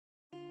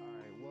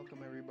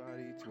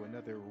everybody, to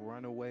another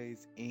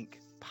Runaways.inc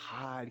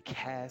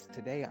podcast.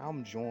 Today,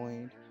 I'm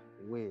joined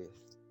with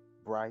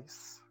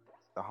Bryce,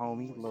 the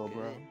homie, little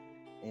bro,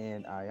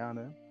 and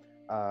Ayana,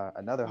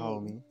 another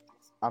homie.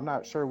 I'm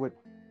not sure what.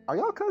 Are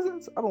y'all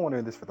cousins? I've been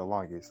wondering this for the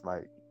longest.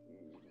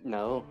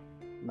 No.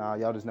 Nah,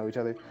 y'all just know each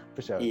other?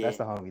 For sure. Yeah. That's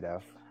the homie,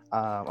 though.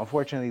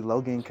 Unfortunately,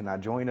 Logan cannot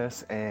join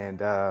us,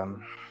 and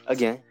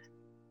Again.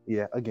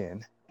 Yeah,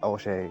 again. Oh,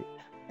 shade.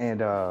 And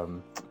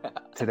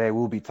today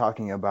we'll be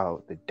talking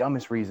about the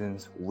dumbest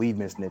reasons we've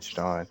been snitched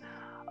on.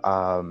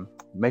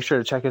 Make sure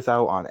to check us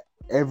out on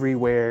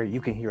everywhere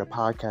you can hear a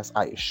podcast.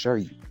 I assure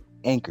you,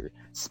 Anchor,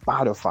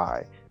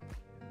 Spotify,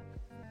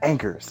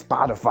 Apple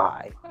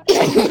right?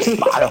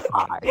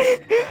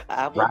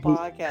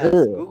 Podcasts,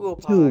 Google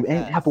YouTube, Podcasts,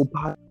 and Apple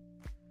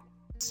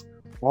Podcasts.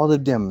 All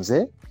of them, is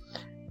it?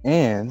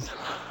 And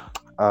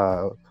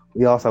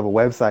we also have a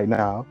website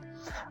now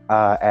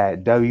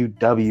at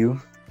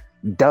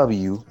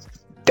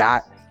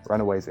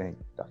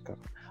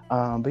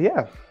www.runawaysinc.com. But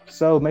yeah,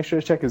 so make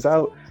sure to check us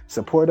out,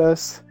 support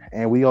us,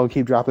 and we gonna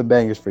keep dropping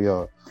bangers for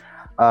y'all.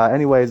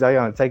 Anyways,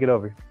 Ayana, take it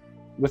over.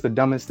 What's the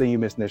dumbest thing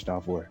you've been snitched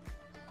on for?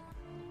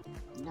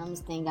 The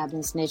dumbest thing I've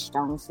been snitched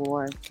on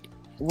for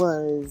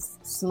was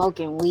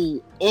smoking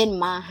weed in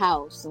my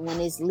house when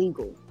it's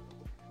legal.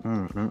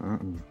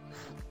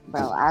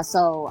 Bro, I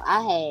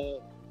had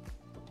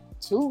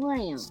 2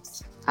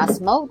 grams. I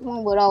smoked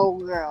one with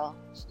old girl.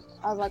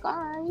 I was like, all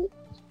right,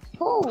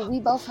 cool. We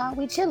both high,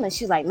 we chilling.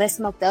 She's like, let's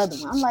smoke the other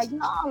one. I'm like,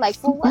 no, like,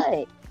 for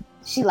what?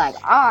 She like,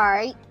 all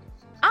right,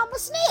 I'm a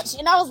snitch.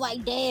 And I was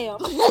like, damn.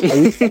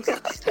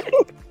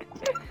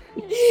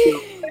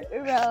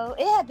 Bro,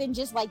 it happened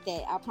just like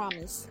that, I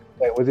promise.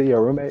 Wait, was it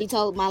your roommate? She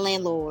told my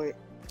landlord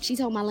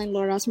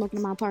I was smoking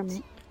in my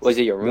apartment. Was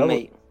it your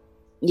roommate?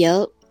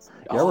 Yep.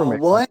 Your roommate?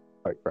 What?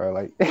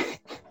 Bro,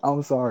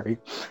 I'm sorry.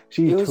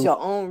 It was your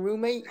own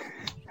roommate?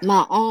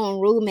 My own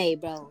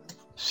roommate, bro.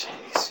 Jeez.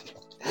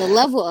 The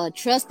level of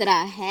trust that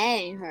I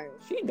had in her.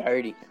 She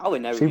dirty. I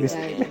would never do that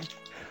again.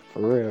 For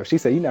real. She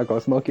said, "You're not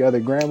gonna smoke your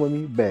other gram with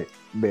me?" Bet.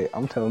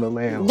 I'm telling the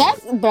landlord.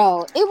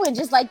 Bro, it went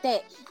just like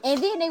that.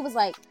 And then they was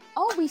like,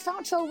 "Oh, we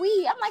found your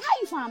weed." I'm like, "How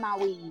you find my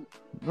weed?"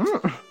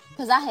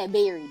 Because I had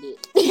buried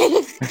it.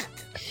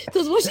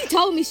 Because when she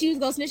told me she was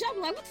gonna snitch, I was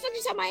like, "What the fuck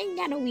you talking about? I ain't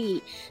got no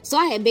weed." So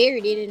I had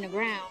buried it in the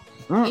ground.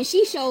 And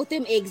she showed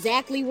them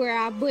exactly where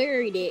I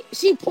buried it.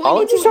 She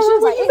pointed to it. She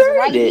was like, "It's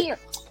right here."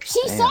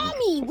 She saw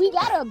me. We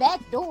got a back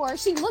door.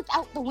 She looked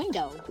out the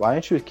window. Why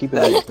didn't you just keep it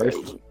at your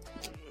person?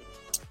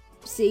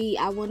 See,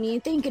 I wasn't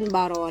even thinking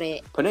about all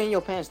that. Put it in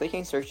your pants. They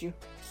can't search you.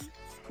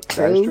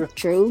 True.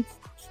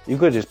 You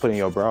could just put it in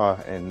your bra,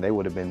 and they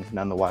would have been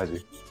none the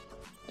wiser.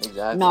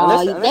 Exactly.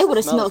 No, they would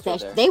have smoked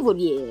that. They would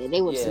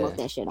have smoked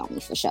that shit on me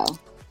for sure.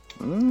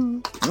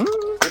 They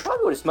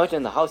probably would have smoked it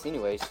in the house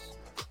anyways.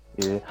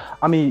 Yeah,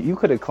 I mean, you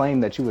could have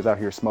claimed that you was out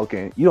here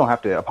smoking. You don't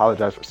have to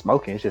apologize for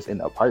smoking. It's just in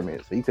the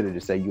apartment, so you could have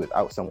just said you was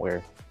out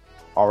somewhere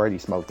already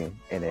smoking.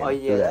 And then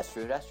that's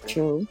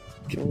true.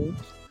 True.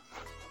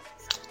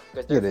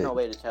 Because there's no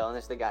way to tell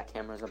unless they got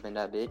cameras up in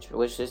that bitch,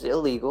 which is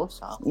illegal.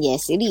 So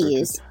yes, it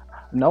is.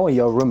 Knowing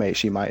your roommate,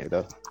 she might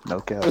though.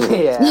 No cap.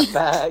 Yeah,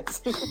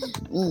 facts.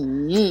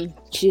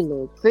 She a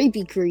little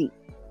creepy creep.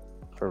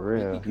 For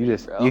real, you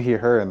hear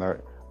her in the.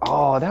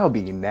 Oh, that would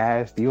be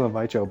nasty. You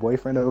invite your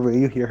boyfriend over,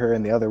 you hear her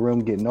in the other room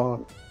getting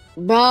off.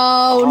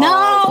 Bro,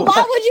 no!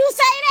 Why would you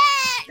say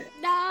that?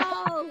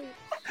 No.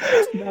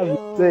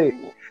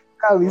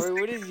 That'd be sick.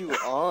 What is you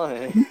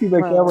on? You see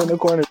the camera in the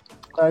corner.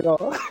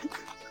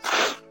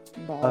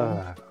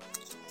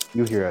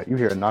 You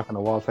hear a knock on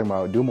the wall talking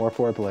about do more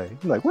foreplay.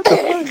 You're like, what the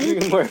fuck? Do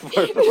more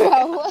foreplay.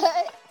 Bro,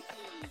 what?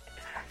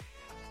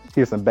 You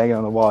hear some banging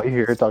on the wall. You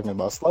hear her talking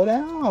about slow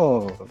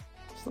down.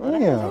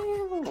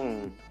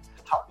 Damn.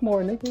 Talk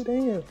more, nigga.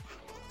 Damn.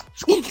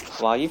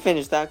 Wow, you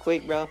finished that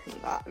quick, bro.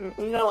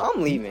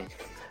 I'm leaving.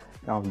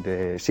 I'm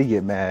dead. She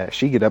get mad.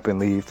 She get up and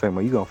leave. Tell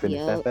me, you gonna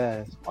finish that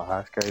fast? Wow,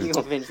 that's crazy. You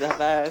gonna finish that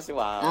fast?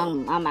 Wow.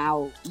 I'm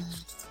out.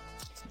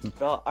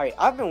 Bro, all right.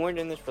 I've been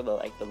wondering this for the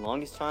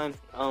longest time.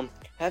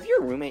 Have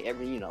your roommate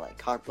ever,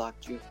 cock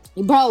blocked you?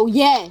 Bro,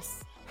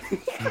 yes. You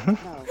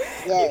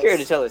care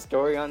to tell a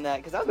story on that?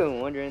 Because I've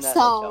been wondering that the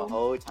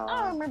whole time.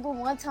 I remember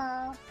one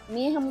time,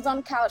 me and him was on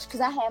the couch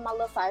because I had my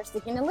little fire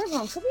stick in the living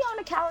room. So we on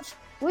the couch,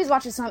 we was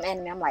watching some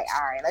anime. I'm like,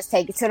 all right, let's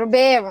take it to the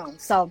bedroom.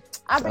 So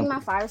I bring my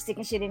fire stick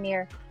and shit in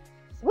there.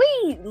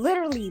 We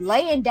literally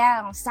laying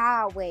down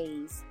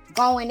sideways,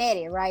 going at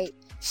it, right?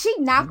 She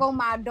knock on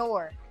my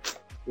door.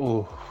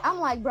 Ooh.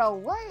 I'm like, bro,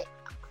 what?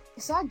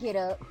 So I get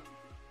up,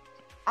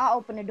 I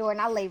open the door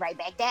and I lay right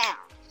back down.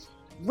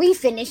 We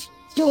finished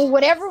doing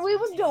whatever we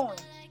was doing.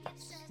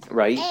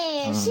 Right.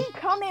 And she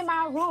come in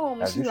my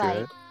room and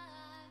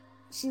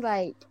she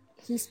like,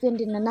 he's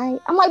spending the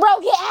night. I'm like, bro,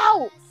 get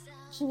out.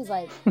 She was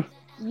like,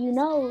 you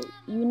know,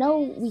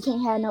 we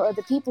can't have no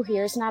other people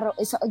here.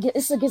 It's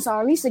against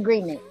our lease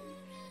agreement.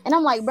 And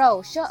I'm like,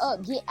 bro, shut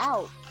up, get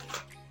out.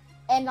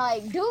 And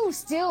like, dude's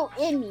still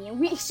in me,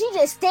 and she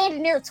just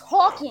standing there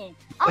talking.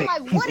 I'm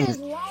like, what is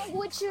wrong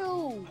with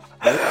you?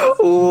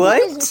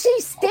 What?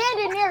 She's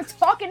standing there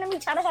talking to me,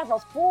 trying to have a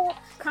full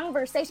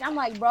conversation. I'm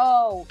like,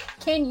 bro,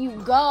 can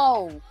you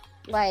go?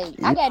 Like,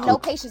 I got no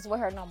patience with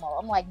her no more.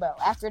 I'm like, bro,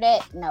 after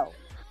that, no.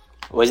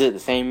 Was it the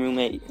same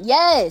roommate?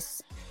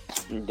 Yes.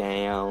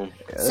 Damn.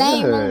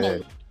 Same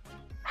roommate.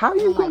 How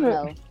you gonna?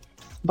 No.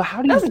 But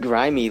how do you? That's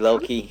grimy,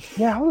 low-key.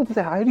 Yeah, I was gonna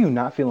say, how do you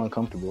not feel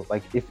uncomfortable?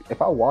 Like,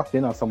 if I walked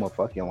in on someone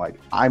fucking, like,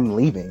 I'm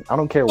leaving. I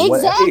don't care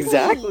what.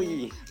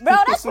 Exactly. Bro,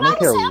 that's what I don't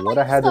care saying. what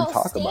I had to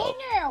talk stand about.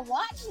 there and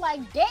watch,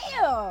 like,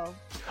 damn.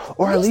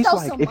 Or at least,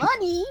 like, some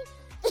money.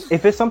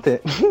 If it's something,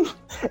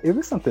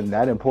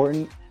 that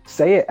important,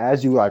 say it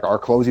as you like are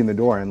closing the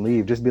door and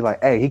leave. Just be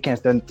like, hey, he can't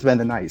spend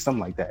the night,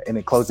 something like that, and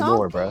then close the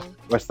door, bro,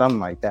 or something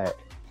like that.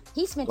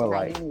 He spent the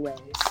night anyways.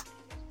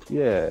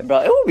 Yeah,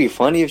 bro, it would be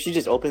funny if she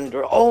just opened the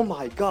door. Oh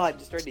my god,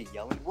 just started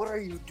yelling. What are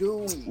you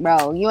doing,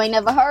 bro? You ain't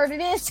never heard of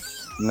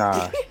this?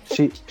 Nah,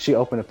 she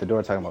opened up the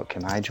door talking about,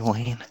 can I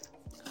join?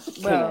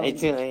 Bro,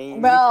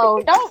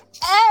 bro, don't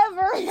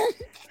ever.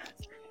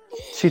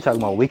 She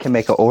talking about, we can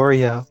make an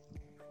Oreo.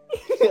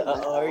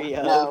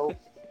 Oreo. No.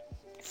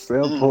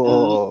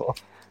 Simple.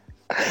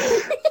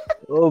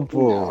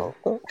 Simple.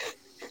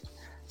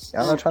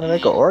 Y'all not trying to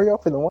make an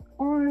Oreo for the one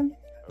time?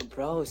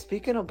 Bro,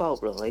 speaking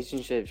about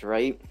relationships,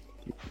 right?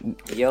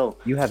 Yo,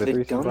 you had a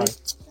threesome,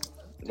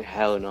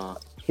 hell no.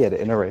 He had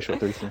an interracial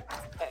threesome.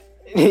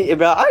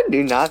 Bro, I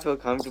do not feel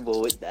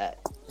comfortable with that.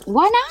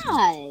 Why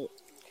not?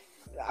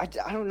 I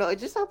don't know.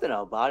 It's just something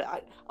about it.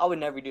 I would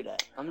never do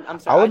that. I'm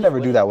sorry. I would never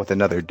do that with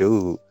another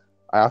dude.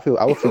 I would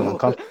feel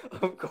uncomfortable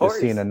of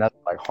course. seeing another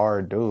like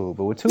hard dude,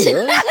 but with two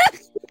girls,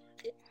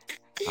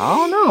 I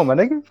don't know, my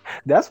nigga.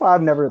 That's why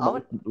I've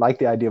never liked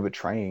the idea of a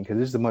train, because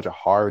there's just a bunch of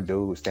hard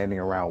dudes standing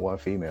around one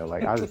female.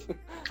 Like I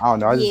don't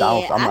know. I think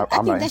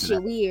that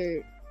shit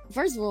weird.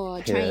 First of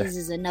all, trains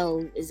is a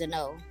no.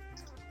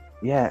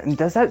 Yeah, and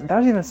that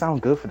doesn't even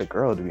sound good for the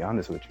girl, to be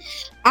honest with you.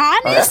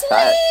 Honestly.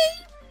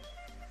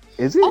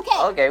 Is it?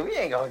 Okay, we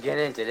ain't gonna get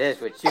into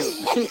this with you.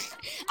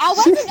 I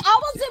wasn't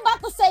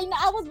about to say.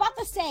 I was about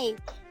to say,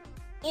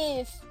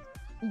 if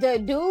the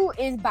dude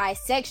is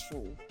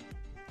bisexual,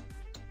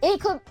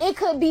 it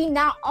could be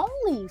not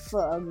only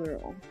for a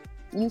girl.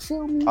 You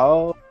feel me?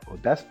 Oh,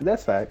 that's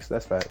facts.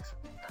 That's facts.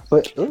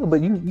 But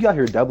you out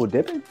here double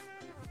dipping?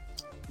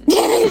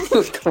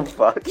 What the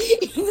fuck?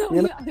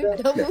 Isn't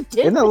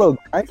that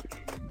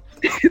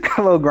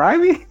a little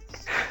grimy?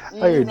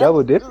 Like you're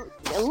double dipping?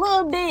 A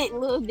little bit.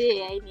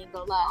 I ain't even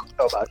gonna lie. I don't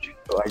know about you.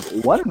 Like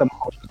one of them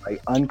was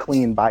like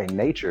unclean by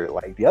nature.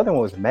 Like the other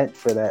one was meant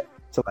for that.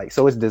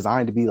 So it's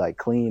designed to be like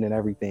clean and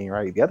everything,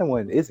 right? The other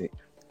one isn't.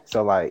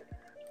 So like,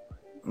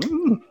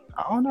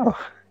 I don't know.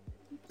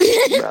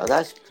 Bro,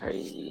 that's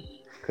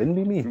crazy. Couldn't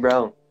be me,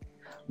 bro.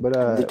 But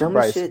the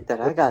dumbest shit that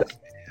I got.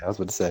 I was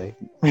about to say.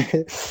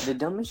 The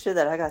dumbest shit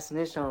that I got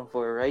snitched on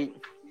for, right?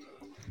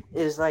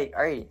 Is like,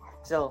 alright,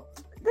 so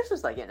this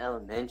was like in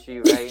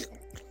elementary, right?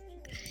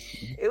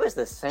 It was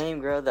the same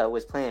girl that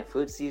was playing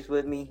footsies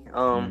with me.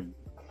 You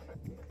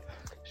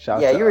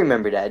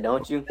remember that,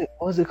 don't you?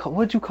 What was it called?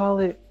 What'd you call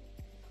it?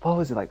 What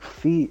was it, like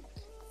feet?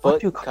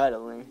 Foot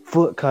cuddling.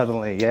 Foot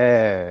cuddling,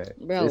 yeah.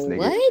 Bro,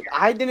 what?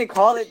 I didn't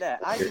call it that.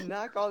 I did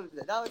not call it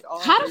that. That was all.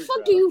 How the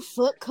fuck do you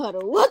foot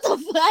cuddle? What the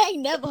fuck? I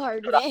ain't never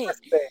heard of that.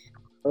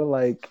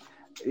 Like,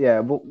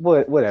 yeah, but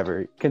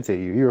whatever.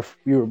 Continue.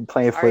 You were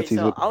playing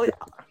footsies with.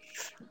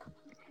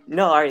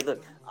 Alright,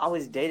 look. I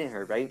was dating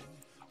her, right?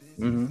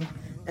 Mm-hmm.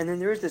 And then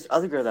there was this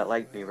other girl that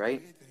liked me,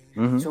 right?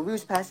 Mm-hmm. So we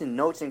was passing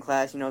notes in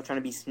class, trying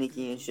to be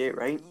sneaky and shit,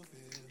 right?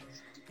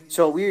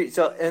 So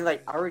and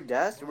like our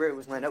desk where it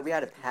was lined up, we had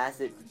to pass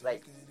it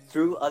like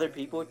through other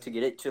people to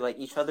get it to like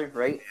each other,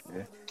 right?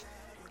 Yeah.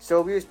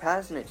 So we was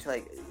passing it to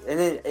like, and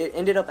then it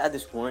ended up at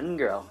this one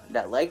girl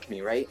that liked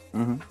me, right?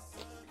 Mm-hmm.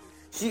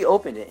 She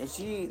opened it and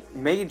she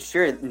made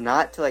sure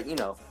not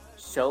to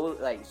show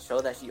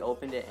that she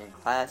opened it in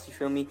class. You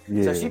feel me?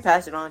 Yeah. So she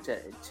passed it on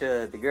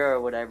to the girl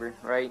or whatever,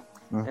 right?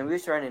 Mm-hmm. And we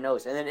was trying to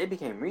notes, and then it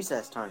became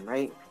recess time,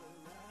 right?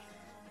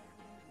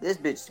 This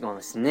bitch is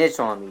gonna snitch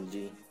on me,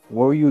 G.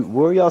 What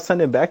were y'all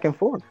sending back and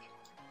forth?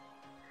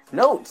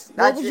 Notes.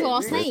 What was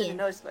y'all saying?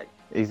 Notes,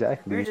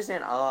 exactly. We were just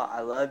saying, "Oh,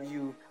 I love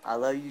you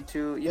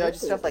too."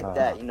 Just stuff like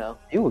that.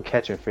 You were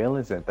catching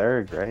feelings in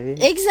third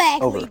grade.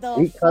 Exactly. Over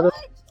feet cuddling?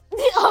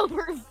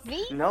 Over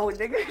feet? No,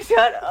 nigga,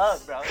 shut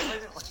up, bro.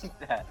 It wasn't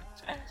like that.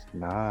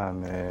 Nah,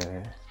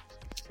 man.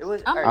 It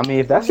was. I mean,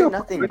 if that's your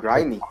nothing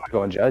grimy, I'm not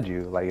gonna judge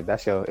you. Like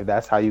if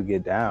that's how you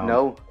get down.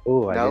 No.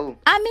 Ooh, no.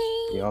 I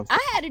mean, I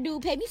had a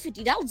dude pay me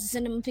 $50 to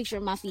send him a picture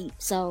of my feet.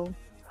 So.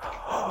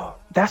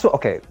 That's what.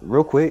 Okay,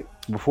 real quick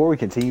before we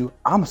continue,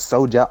 I'm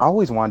so jealous. I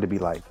always wanted to be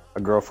like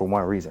a girl for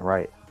one reason,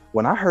 right?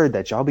 When I heard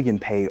that y'all be getting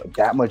paid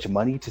that much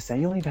money to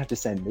send, you don't even have to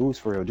send news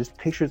for real, just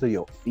pictures of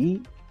your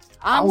feet.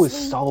 Honestly, I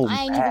was so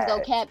I ain't mad. even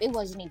go cap. It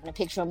wasn't even a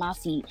picture of my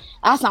feet.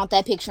 I found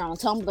that picture on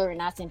Tumblr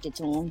and I sent it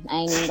to him. I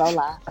ain't even gonna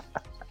lie.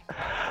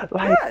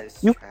 Like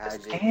you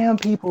scam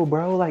people,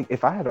 bro. Like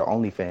if I had an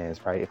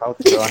OnlyFans, right? If I was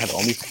a girl, I had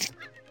OnlyFans.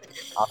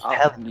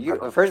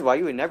 First of all,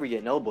 you would never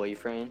get no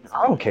boyfriend.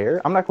 I don't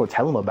care. I'm not gonna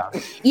tell him about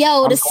it.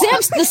 Yo, the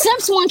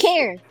Simps won't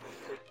care.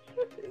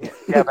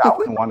 Yeah, but I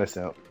wouldn't want to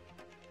simp.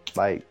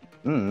 Like,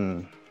 I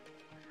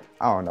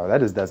don't know. That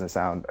just doesn't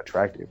sound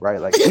attractive, right?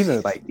 Like,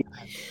 even like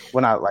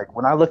when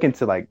I look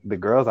into like the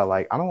girls I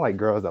like, I don't like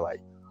girls that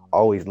like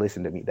always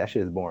listen to me. That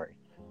shit is boring.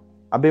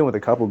 I've been with a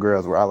couple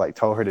girls where I like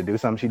told her to do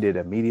something, she did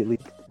immediately,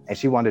 and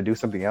she wanted to do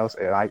something else,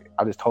 and I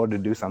just told her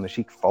to do something,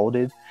 she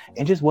folded,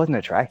 and just wasn't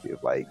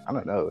attractive. Like, I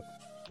don't know.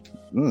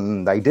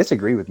 Like,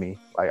 disagree with me.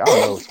 Like, I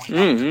don't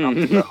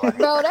know.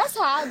 Bro, that's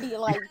how I be.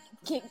 Like,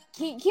 can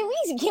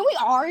we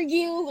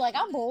argue? Like,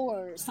 I'm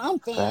bored.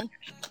 Something.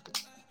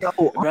 Yo,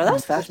 bro,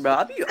 that's fast, bro.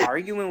 I be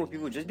arguing with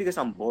people just because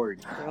I'm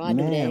bored. Bro, I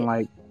do that.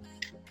 Like,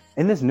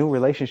 in this new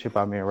relationship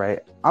I'm in, right?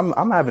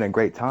 I'm having a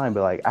great time,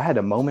 but like, I had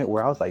a moment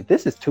where I was like,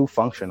 this is too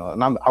functional,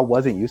 and I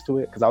wasn't used to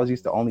it because I was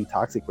used to only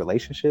toxic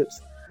relationships.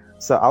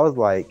 So I was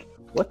like,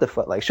 what the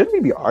fuck? Like, shouldn't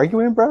we be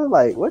arguing, bro?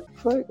 Like, what the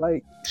fuck?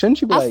 Like,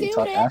 shouldn't you be like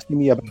asking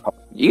me about?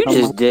 You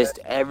just dissed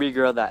every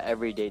girl that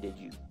ever dated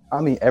you. I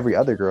mean, every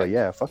other girl,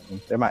 yeah, fuck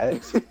them. They're my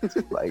ex.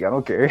 Like, I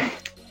don't care.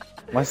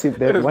 Once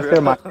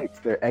they're my ex,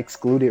 they're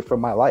excluded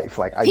from my life.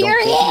 Like, I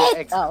don't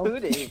care.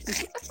 Excluded.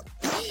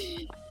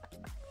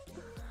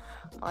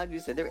 I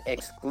just said they're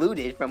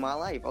excluded from my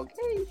life.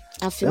 Okay.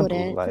 I feel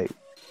that. Like,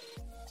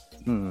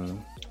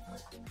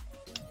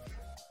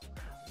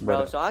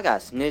 Bro, so I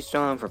got snitched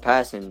on for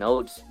passing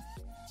notes,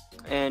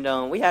 and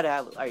we had to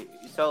have like,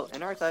 so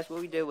in our class what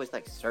we did was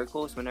like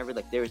circles whenever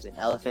like there was an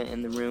elephant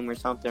in the room or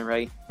something,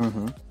 right?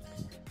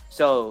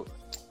 So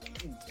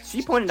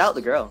she pointed out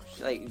the girl.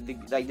 She,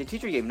 the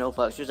teacher gave no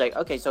fuck. She was like,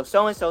 okay, so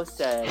and so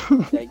said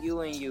that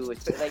you and you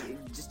was like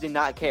just did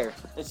not care,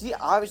 and she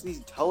obviously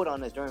told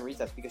on us during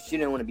recess because she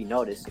didn't want to be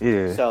noticed.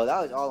 Yeah. So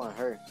that was all on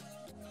her.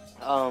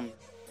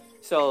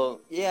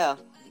 So yeah.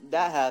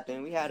 That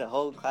happened. We had a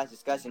whole class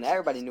discussion.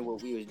 Everybody knew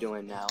what we was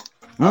doing now.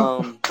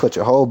 Put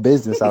your whole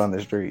business out on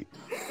the street.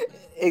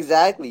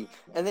 Exactly.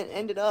 And then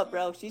ended up,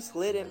 bro, she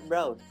slid in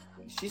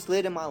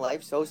my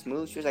life so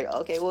smooth. She was like,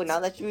 okay, well, now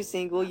that you're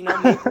single, you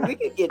know, maybe we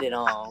could get it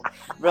on.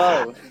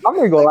 Bro. I'm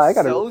gonna go lie. I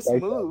gotta so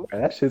smooth.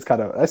 That shit's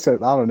kind of, that's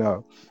just, I don't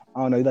know.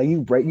 Like,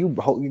 you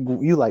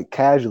like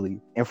casually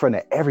in front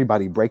of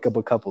everybody break up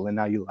a couple, and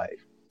now you like,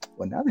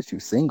 well, now that you're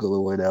single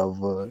or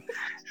whatever,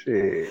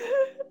 shit.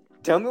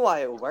 Tell me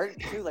why it worked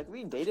too. Like,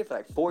 we dated for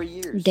like 4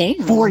 years.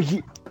 Damn. 4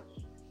 years.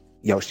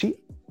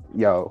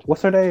 Yo,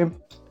 what's her name?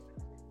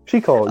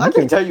 She cold. I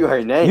can tell you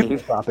her name. You can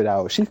drop it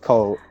out. She's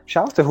cold.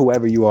 Shout out to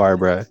whoever you are,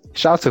 bro.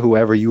 Shout out to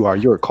whoever you are.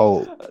 You're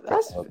cold.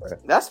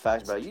 That's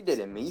facts, bro. You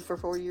dated me for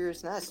 4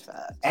 years. That's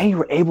facts. And you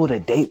were able to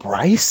date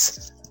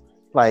Bryce.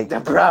 Like,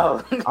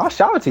 bro. I'll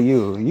shout out to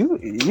you.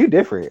 You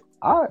different.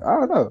 I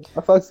don't know. I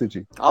fucks with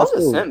you. I was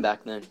a simp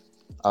back then.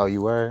 Oh,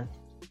 you were?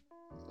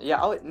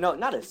 Yeah, no,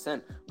 not a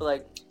simp, but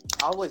like,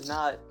 I was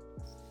not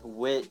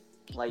with,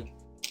 like,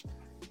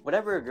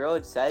 whatever a girl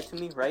had said to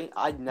me, right?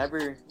 I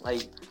never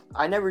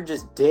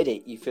just did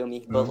it, you feel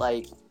me? But,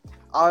 like,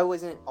 I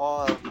wasn't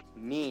all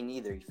mean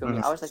either, you feel me?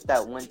 I was like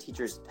that one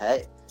teacher's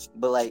pet,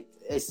 but, like,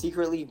 it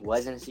secretly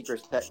wasn't a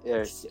teacher's pet.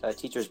 You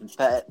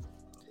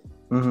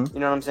know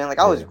what I'm saying? Like,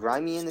 I was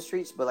grimy in the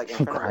streets, but, like,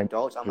 in front of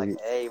adults, I'm like,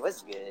 hey,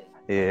 what's good?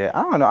 Yeah,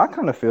 I don't know. I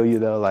kind of feel you,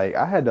 though. Like,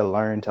 I had to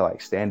learn to,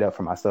 like, stand up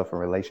for myself in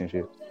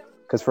relationships.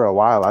 Because for a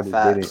while, I just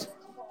did it.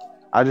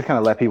 I just kind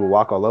of let people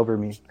walk all over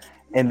me.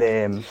 And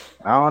then,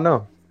 I don't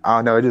know.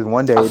 It just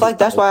one day. I feel like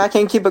that's why I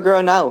can't keep a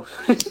girl now.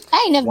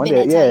 I ain't never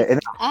been that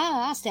type. Yeah.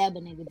 I stab a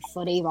nigga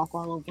before they walk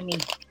all over me.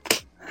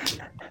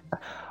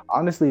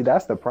 Honestly,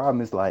 that's the problem.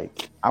 Is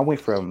like, I went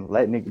from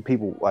letting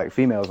people, like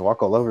females,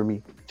 walk all over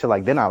me to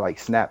like, then I like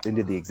snapped and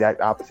did the exact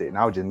opposite. And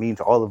I was just mean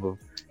to all of them.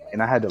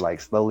 And I had to like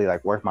slowly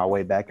like work my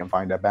way back and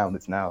find that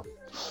balance now.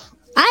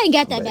 I ain't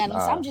got that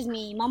balance. I'm just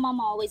mean. My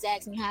mama always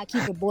asks me how I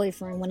keep a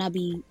boyfriend when I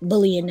be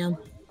bullying them.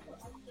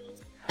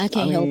 I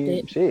can't help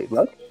it. Shit,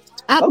 but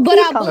I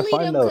bully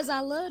them because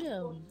I love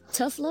them.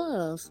 Tough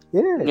love.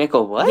 Yeah.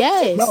 Nickel, what?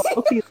 Yes.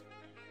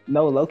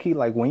 No, low key,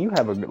 like when you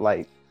have a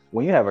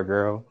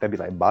girl that be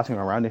like bossing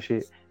around and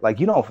shit, like,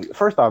 you don't,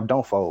 first off,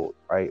 don't fold,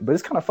 right? But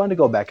it's kind of fun to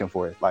go back and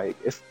forth. Like,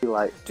 it's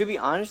like, to be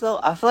honest though,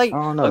 I feel like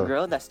a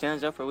girl that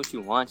stands up for what she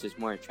wants is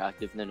more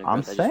attractive than a girl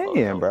that just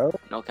folds. Bro.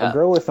 No cap. A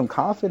girl with some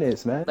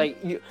confidence, man. Like,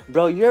 you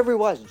ever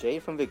watch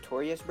Jade from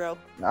Victorious, bro?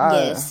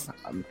 Yes.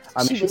 I mean,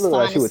 she looked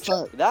like she was.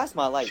 That's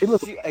my life.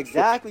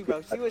 Exactly,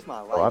 bro. She was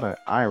my life. Oh,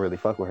 I ain't really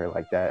fuck with her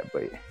like that,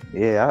 but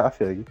yeah, I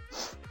feel you.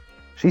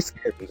 She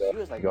scared me though. She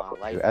was like my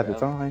life, at the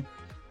time.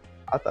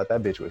 I thought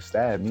that bitch would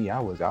stab me. I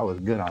was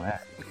good on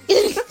that.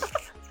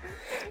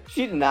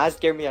 She did not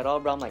scare me at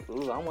all, bro. I'm like,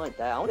 ooh, I want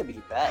that. I want to be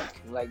back.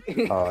 Like,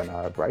 oh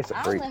no, Bryce a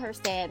freak. I'll let her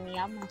stab me.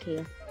 I don't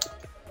care.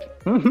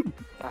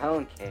 I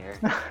don't care.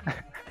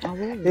 I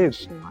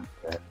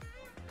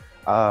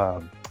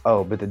will.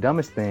 But the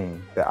dumbest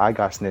thing that I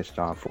got snitched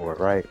on for,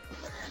 right?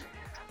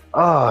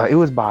 It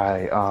was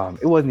by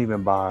it wasn't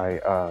even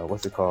by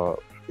what's it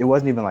called? It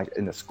wasn't even like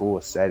in the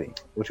school setting,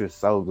 which was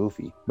so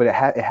goofy. But it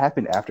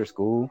happened after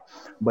school,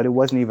 but it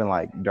wasn't even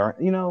like during,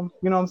 you know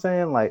what I'm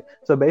saying? Like,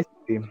 so basically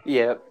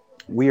Yep.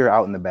 We were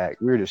out in the back.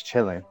 We were just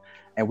chilling,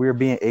 and we were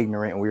being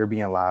ignorant, and we were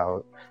being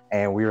loud,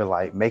 and we were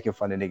like making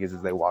fun of niggas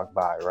as they walked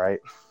by, right?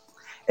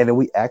 And then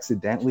we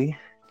accidentally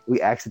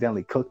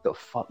cooked the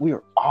fuck. We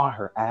were on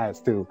her ass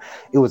too.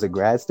 It was a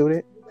grad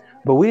student,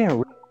 but we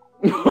didn't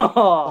realize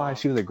why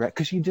she was a grad,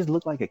 because she just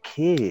looked like a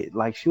kid.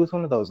 Like she was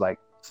one of those like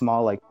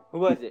small like. Who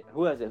was it? I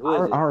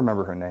don't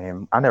remember her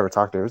name. I never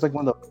talked to her. It was like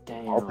one of those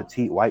all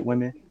petite white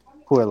women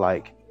who are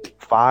like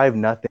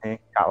 5'0",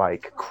 got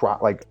like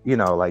like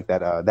like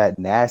that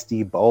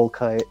nasty bowl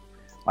cut,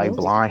 like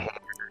blonde hair.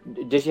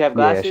 Did she have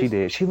glasses? Yeah, she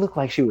did. She looked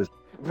like she was.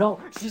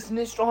 Bro, she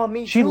snitched on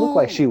me. She looked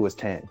like she was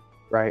 10,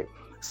 right?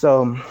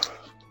 So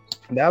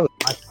that was.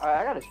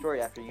 I got a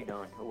story after you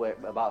done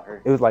about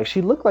her. It was like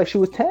she looked like she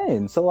was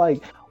 10. So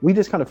like we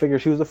just kind of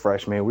figured she was a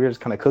freshman. We were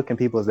just kind of cooking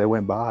people as they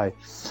went by,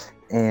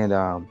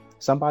 and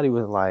somebody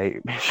was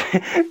like,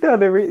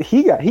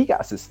 he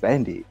got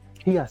suspended.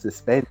 He got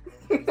suspended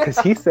because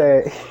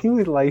he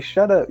was like,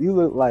 "Shut up! You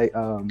look like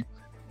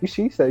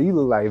She said you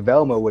look like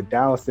Velma with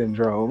Down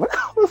syndrome.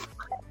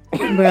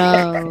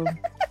 Bro.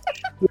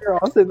 We were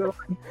all sitting there,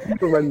 we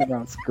were running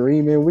around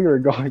screaming. We were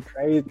going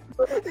crazy.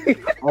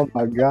 Oh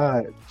my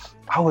god,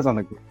 I was on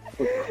the.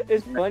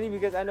 It's funny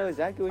because I know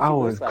exactly what I she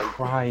was like.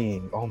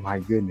 crying. Oh my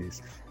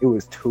goodness, it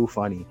was too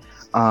funny.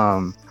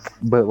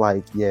 But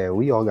like, yeah,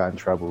 we all got in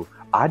trouble.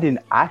 I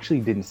actually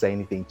didn't say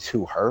anything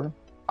to her.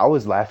 I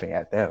was laughing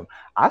at them.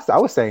 I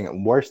was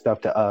saying worse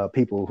stuff to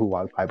people who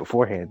walked by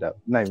beforehand. Though, I'm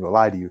not even gonna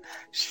lie to you.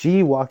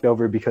 She walked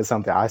over because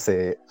something I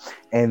said,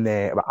 and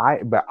then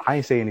but I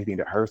didn't say anything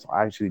to her, so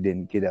I actually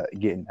didn't get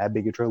in that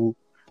big of trouble.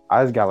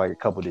 I just got like a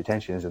couple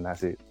detentions, and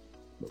that's it.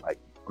 But like,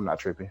 I'm not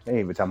tripping. They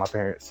didn't even tell my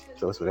parents,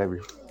 so it's whatever.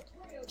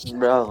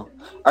 Bro, all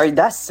right,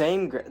 that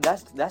same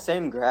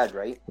grad,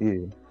 right?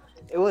 Yeah.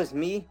 It was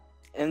me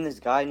and this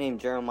guy named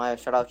Jeremiah.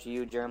 Shout out to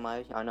you,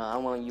 Jeremiah. I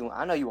know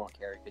you won't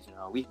care because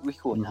we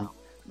cool now.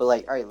 But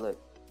like, all right, look.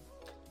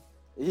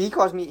 He even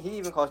calls me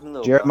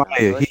little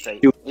Jeremiah.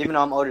 bro, even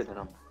though I'm older than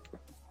him.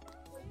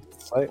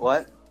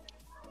 What?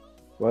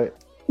 Bryce,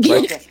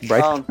 you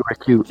are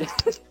cute.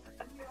 Just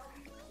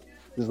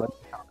like,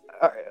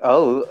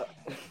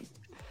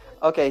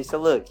 okay, so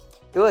look.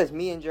 It was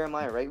me and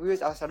Jeremiah, right? We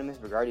was outside of Miss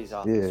Bergardi's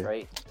office,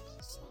 right?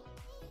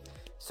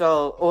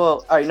 So,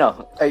 well, all right,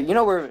 no. You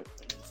know where...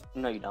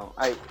 No, you don't.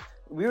 All right,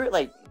 we were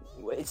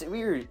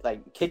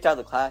kicked out of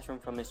the classroom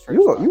from Miss Church.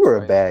 You were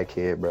a bad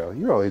kid, bro.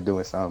 You were always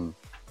doing something.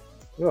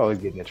 You were always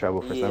getting in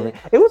trouble for something.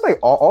 It was like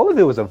all of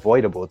it was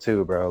avoidable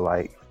too, bro.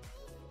 Like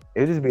it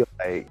would just be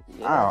like,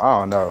 I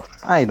don't know.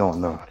 I don't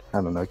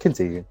know.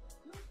 Continue.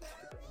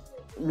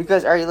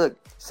 Because all right, look.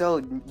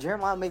 So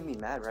Jeremiah made me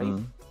mad, right?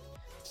 Mm-hmm.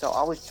 So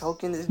I was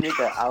choking this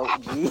nigga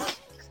out, G.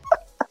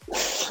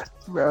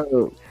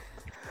 Bro.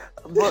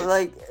 But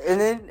like, and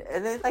then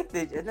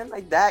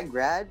that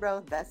grad,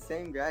 bro, that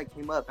same grad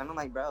came up, and I'm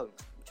like, bro,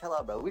 chill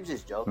out, bro. We're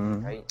just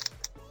joking, right?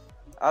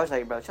 I was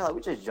like, bro, chill out.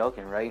 We're just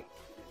joking, right?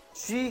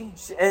 She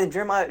and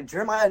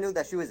Jeremiah knew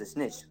that she was a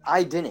snitch.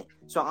 I didn't.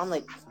 So I'm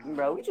like,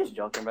 bro, we just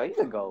joking, bro. You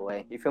can go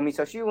away. You feel me?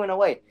 So she went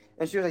away,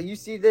 and she was like, you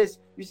see this?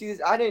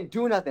 I didn't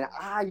do nothing.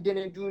 I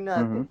didn't do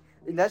nothing.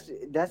 And that's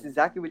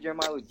exactly what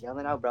Jeremiah was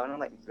yelling out, bro. And I'm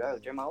like, bro,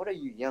 Jeremiah, what are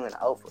you yelling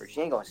out for? She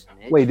ain't gonna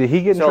snitch. Wait, did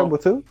he get in trouble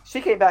too? She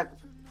came back.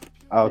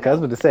 Oh, okay, I was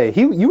about to say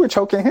you were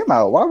choking him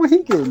out. Why would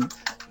he get?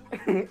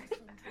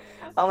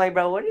 I'm like,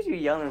 bro, what are you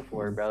yelling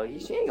for, bro?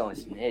 She ain't gonna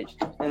snitch.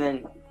 And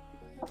then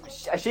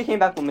she came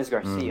back with Miss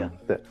Garcia.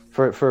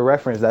 For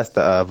reference, that's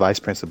the vice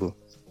principal.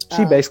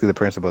 She basically the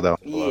principal, though.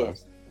 Yeah.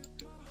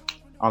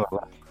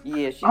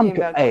 Yeah, she came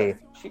back. Hey,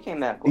 she came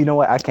back. You know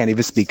what? I can't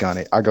even speak on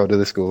it. I go to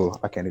the school.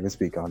 I can't even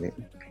speak on it.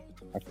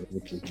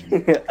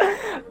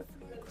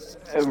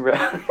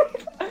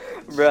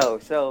 Bro,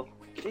 so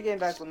she came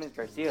back with Miss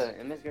Garcia,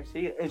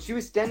 and she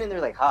was standing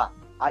there like,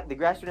 the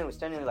grad student was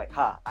standing there like,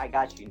 I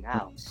got you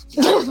now.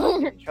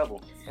 In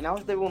trouble. And I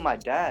was there with my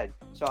dad,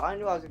 so I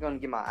knew I was going to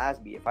get my ass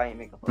beat if I didn't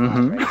make a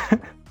phone right?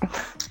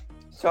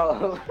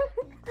 So,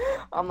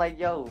 I'm like,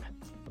 yo,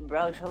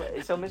 bro,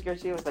 so Miss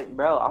Garcia was like,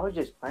 bro, I was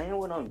just playing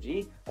with him,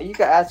 G. And you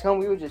could ask him,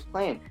 we were just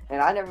playing.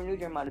 And I never knew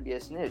Jeremiah to be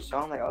a snitch, so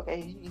I'm like,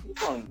 okay, he's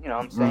going, you know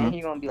what I'm saying?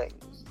 He's going to be like,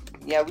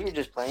 yeah, we were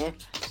just playing.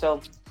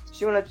 So,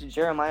 she went up to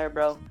Jeremiah,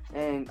 bro,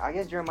 and I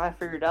guess Jeremiah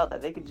figured out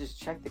that they could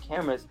just check the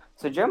cameras.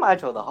 So Jeremiah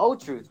told the whole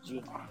truth,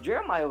 G.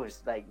 Jeremiah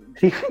was like...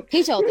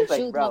 He told the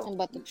truth, nothing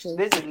but the truth.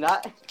 This is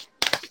not...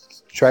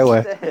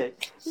 Treyway.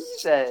 He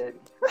said...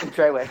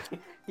 Treyway.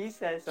 He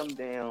said some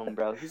damn,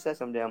 bro.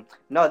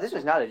 No, this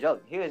was not a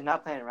joke. He was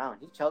not playing around.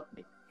 He choked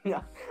me.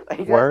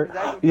 Word?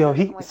 Exactly. Yo,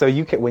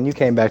 when you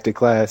came back to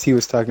class, he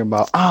was talking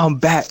about, I'm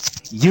back.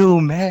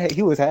 You mad?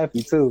 He was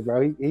happy too,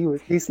 bro.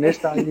 He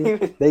snitched on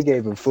you. They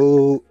gave him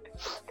food.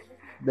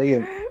 They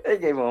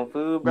gave him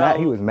food, bro.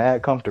 He was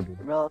mad comfortable,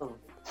 bro.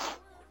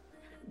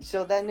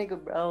 So that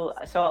nigga, bro.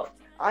 So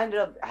I ended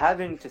up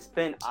having to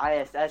spend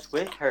ISS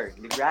with her,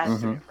 the grad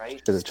student,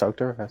 right? Should have choked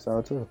her. I saw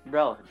it too,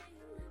 bro.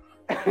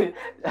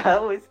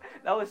 that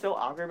was so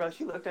awkward, bro.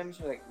 She looked at me.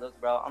 She was like, "Look,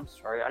 bro, I'm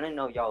sorry. I didn't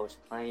know y'all was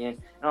playing."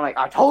 And I'm like,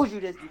 "I told you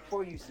this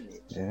before you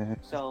snitched." Yeah.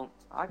 So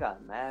I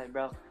got mad,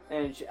 bro.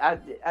 And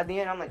at the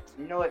end, I'm like,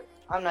 "You know what?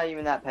 I'm not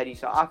even that petty,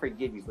 so I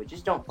forgive you, but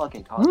just don't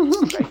fucking talk to me,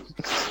 right?"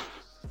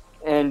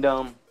 And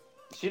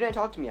she didn't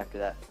talk to me after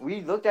that.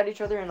 We looked at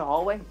each other in the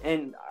hallway,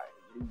 and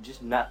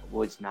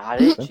was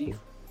not it, Chief.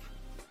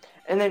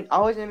 And then I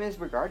was in Ms.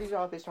 Bergardi's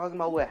office talking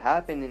about what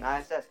happened in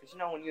ISS. Because,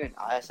 when you're in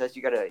ISS,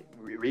 you got to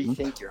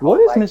rethink your whole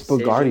life. What is Ms.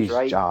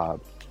 Bergardi's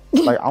job?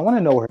 Like, I want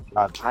to know her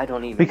job. I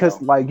don't even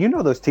because,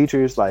 know. Those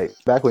teachers, like,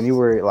 back when you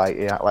were, like,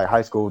 in, like,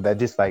 high school, that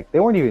just, like,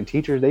 they weren't even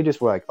teachers. They just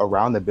were, like,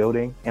 around the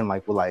building and,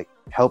 like, would, like,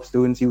 help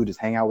students. You would just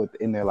hang out with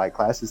in their, like,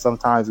 classes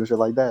sometimes and shit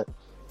like that.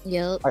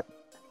 Yep. Like,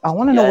 I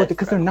want to know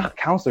because they're not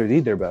counselors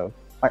either, bro.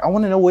 Like, I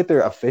want to know what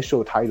their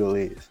official title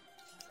is.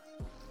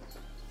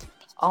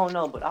 I don't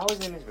know, but I was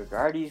in Ms.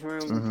 Bergardi's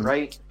room,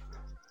 right?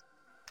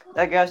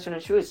 That gas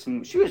student, she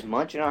was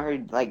munching on her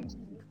like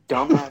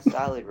dumbass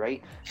salad,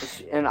 right?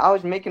 And I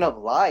was making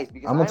up lies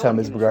because I'm gonna tell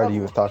Ms. Bergardi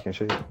you was talking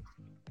shit.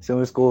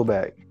 Send school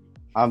back.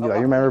 I'm be like,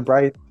 you remember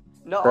Bryce?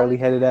 No, curly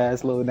headed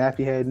ass little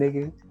nappy head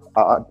nigga.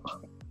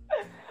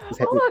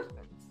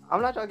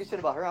 I'm not talking shit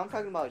about her. I'm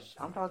talking about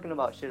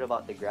shit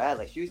about the grad.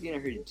 Like she was getting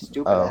her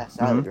stupid ass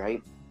salad,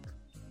 right?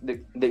 The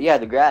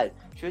grad.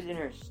 She was in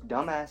her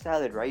dumb ass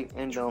salad, right?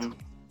 And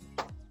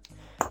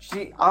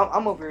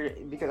I'm over here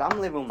because I'm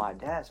living with my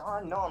dad, so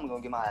I know I'm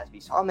gonna get my ass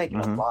beat. So I'm making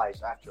up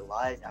lies after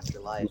lies after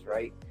lies,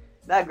 right?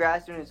 That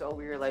grad student's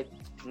over here like,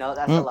 no,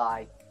 that's a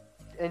lie,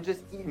 and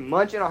just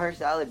munching on her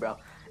salad, bro.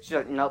 She's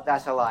like, nope,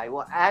 that's a lie.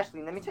 Well,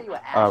 Ashley, let me tell you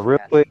what. Ashley real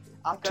quick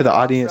to the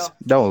audience,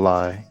 don't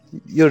lie.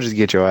 You'll just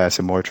get your ass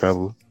in more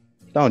trouble.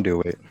 Don't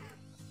do it.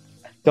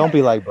 Don't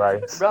be like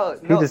Bryce. Bro,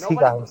 he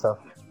got himself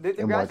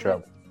in more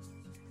trouble.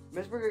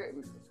 Miss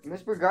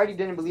Bergardi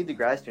didn't believe the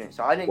grad student,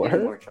 so I didn't get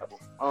in more trouble.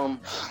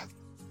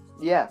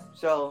 Yeah,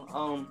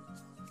 so,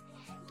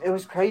 it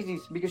was crazy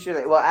because she's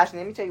like, well, Ashley,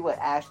 let me tell you what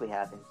actually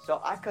happened.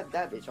 So I cut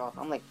that bitch off.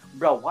 I'm like,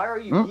 bro, why are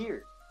you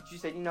here? She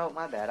said,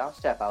 my bad, I'll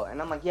step out.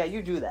 And I'm like, yeah,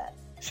 you do that.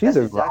 That's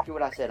exactly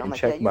what I said. I'm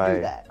like, yeah, you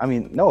do that. I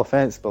mean, no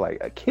offense, but like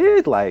a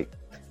kid, like,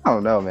 I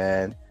don't know,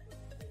 man.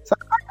 So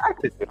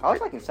I was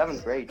like in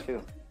 7th grade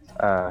too.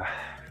 I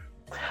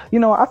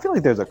feel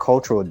like there's a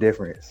cultural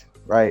difference,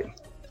 right?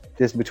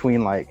 Just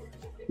between like,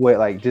 what,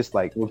 like, just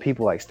like when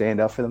people like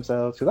stand up for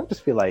themselves. Because I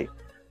just feel like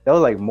those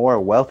like more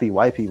wealthy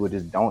white people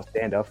just don't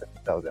stand up for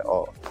themselves at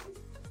all.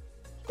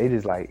 They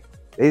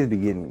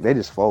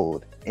just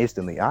fold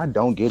instantly. I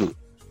don't get it.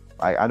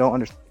 Like, I don't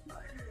understand.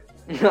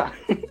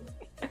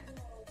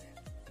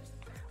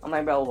 I'm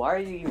like, bro, why are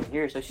you even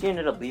here? So she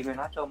ended up leaving.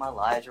 I told my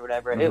lies or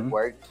whatever. It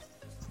worked.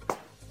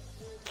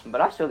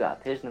 But I still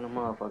got pissed in the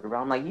motherfucker, bro.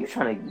 I'm like, you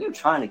trying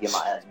to get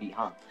my ass beat,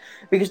 huh?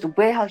 Because the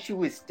way how she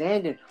was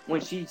standing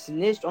when she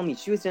snitched on me,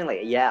 she was saying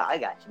like, yeah, I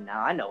got you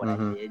now. I know what I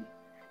did.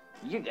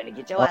 You're gonna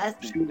get your ass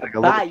beat.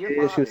 Bye, your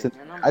mother.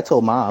 I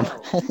told mom.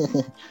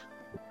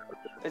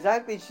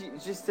 Exactly.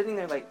 She's just sitting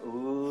there like,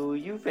 ooh,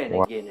 you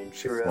finna get in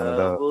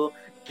trouble.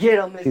 Get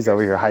him. He's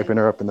over here hyping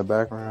her up in the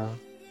background.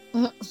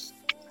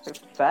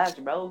 Facts,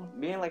 bro.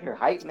 Being like her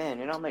hype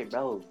man. And I'm like,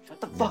 bro, shut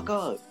the fuck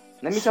up.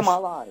 Let me tell my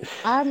lies.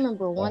 I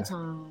remember one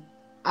time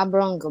I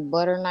brought a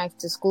butter knife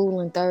to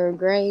school in 3rd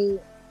grade.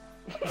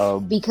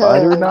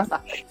 Because,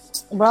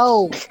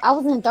 bro, I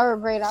was in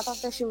 3rd grade. I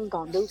thought that shit was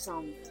gonna do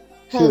something.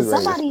 Because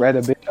somebody spread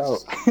a bitch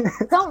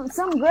out.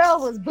 some girl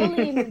was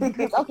bullying me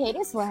because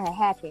this is what had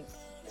happened.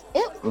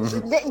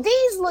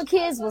 These little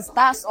kids was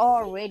thoughts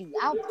already.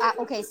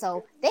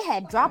 So they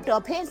had dropped a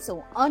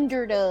pencil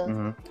under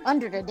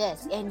the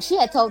desk, and she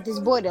had told this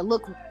boy to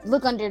look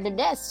under the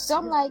desk. So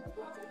I'm like,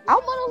 I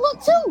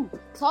want to look too.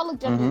 So I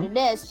looked under the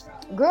desk.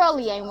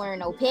 Girlie ain't wearing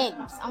no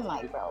panties. I'm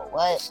like, bro,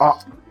 what?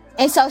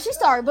 And so she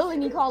started bullying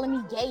me, calling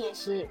me gay and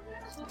shit.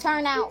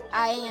 Turn out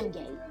I am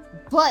gay,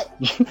 but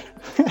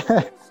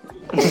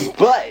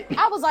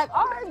I was like,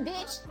 all right,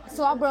 bitch.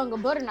 So I brought a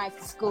butter knife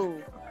to school.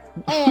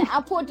 And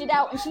I pointed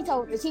out, and she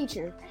told the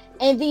teacher.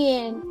 And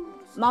then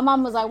my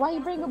mom was like, why you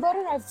bring a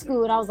butter knife to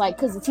school? And I was like,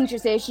 because the teacher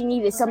said she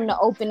needed something to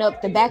open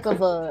up the back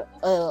of a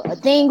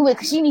thing with,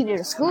 because she needed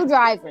a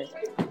screwdriver.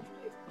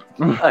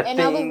 I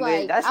was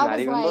like, that's not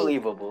even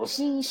believable.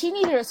 She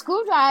needed a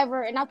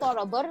screwdriver, and I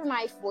thought a butter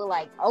knife would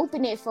like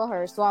open it for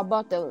her. So I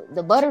bought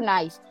the butter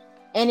knife.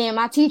 And then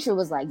my teacher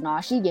was like,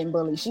 nah, she getting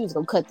bullied. She was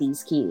going to cut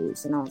these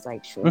kids. And I was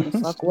like, sure the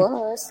fuck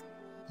was.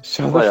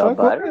 Shut the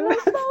fuck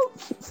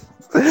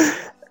up.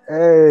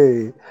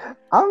 Hey,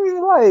 I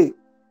mean, like,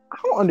 I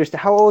don't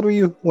understand. How old were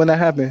you when that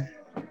happened?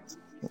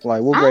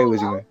 Like, what grade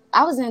was you in?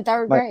 I was in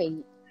 3rd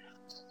grade.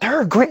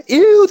 3rd grade?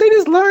 Ew, they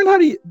just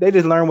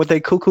learned what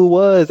they cuckoo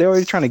was. They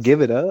already trying to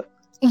give it up.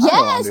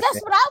 Yes,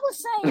 that's what I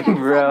was saying.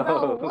 Bro. Like,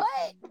 bro,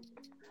 what?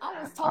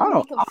 I was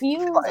totally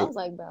confused. I was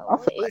like, bro,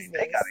 what is this?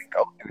 They gotta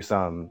go through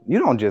something. You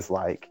don't just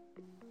like,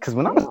 because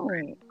when I was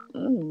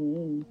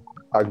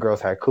our girls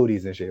had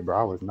cooties and shit, bro.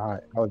 I was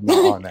not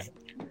on that.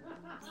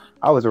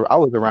 I was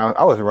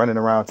running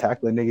around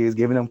tackling niggas,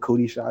 giving them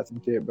cootie shots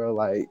and shit, bro.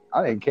 Like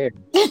I didn't care.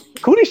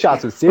 Cootie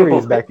shots was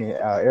serious back in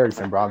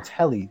Erickson, bro. I'm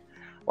telling you.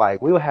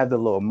 Like we would have the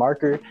little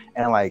marker,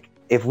 and like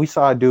if we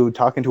saw a dude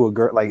talking to a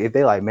girl, like if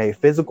they like made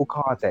physical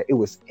contact, it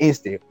was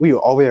instant. We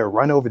would over there,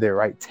 run over there,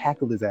 right,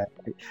 tackle his ass,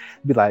 like,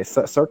 be like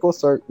circle,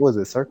 was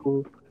it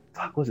circle?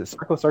 Fuck, was it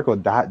circle,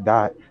 dot,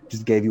 dot?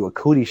 Just gave you a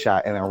cootie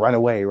shot and then run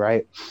away,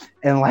 right?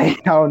 And like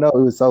I don't know,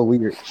 it was so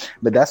weird,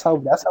 but that's how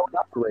we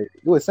operated.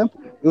 It was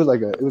simple. It was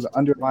like it was an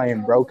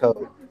underlying bro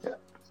code,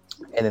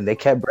 and then they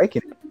kept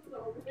breaking it.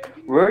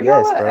 Where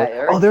Yes, y'all bro.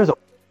 at, Oh, there was a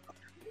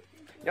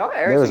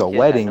kids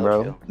wedding, had no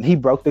bro. chill. He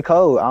broke the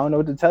code. I don't know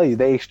what to tell you.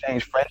 They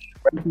exchanged friends.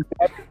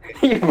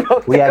 He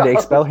broke We the had to code.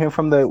 expel him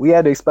from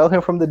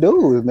the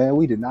dudes, man.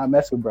 We did not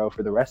mess with bro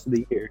for the rest of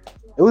the year.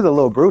 It was a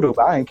little brutal,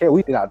 but I didn't care.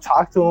 We did not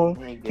talk to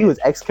him. He was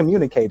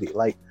excommunicated.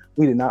 Like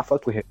we did not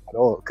fuck with him at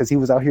all because he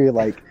was out here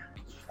like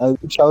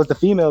he chose the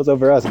females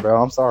over us,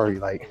 bro. I'm sorry.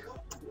 Like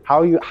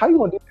how you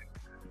gonna do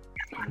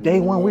that? Day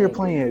one we were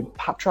playing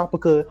Pop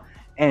Tropica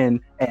and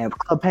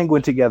Club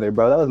Penguin together,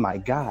 bro. That was my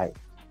guy.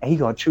 And he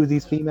gonna choose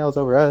these females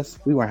over us?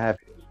 We weren't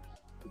happy.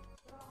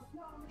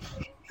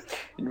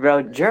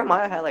 Bro,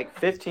 Jeremiah had like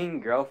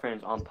 15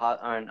 girlfriends on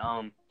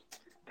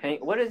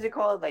what is it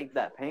called? Like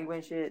that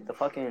penguin shit? The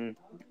fucking...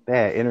 They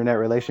had internet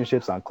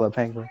relationships on Club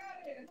Penguin.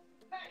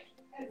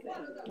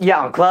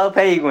 Yeah, on Club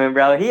Penguin,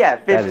 bro. He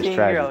had That is 15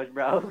 tragic. girls,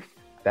 bro.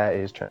 That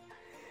is true.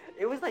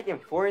 It was like in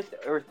 4th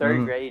or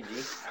 3rd grade,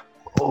 G.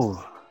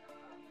 Oh.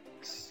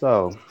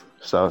 So.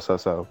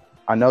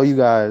 I know you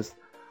guys.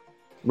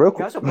 Real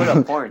You also put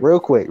up porn. real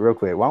quick.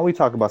 Why don't we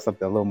talk about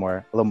something a little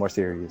more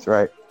serious,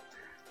 right?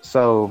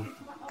 So,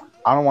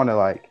 I don't want to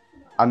like.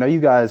 I know you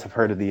guys have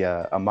heard of the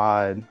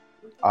Ahmaud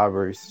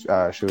Arbery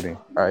shooting,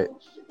 right?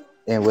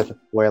 And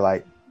where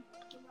like.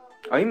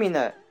 Oh, you mean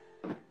that?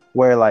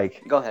 Where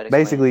like. Go ahead.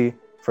 Explain. Basically,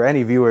 for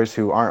any viewers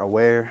who aren't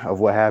aware of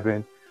what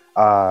happened,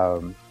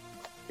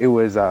 it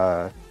was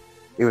a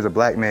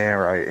black man,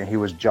 right? And he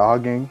was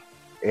jogging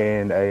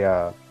in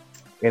a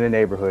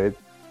neighborhood,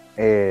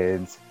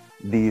 and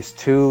these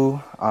two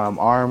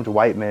armed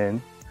white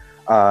men,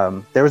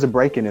 there was a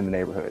break-in in the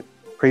neighborhood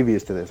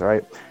previous to this,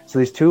 right? So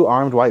these two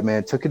armed white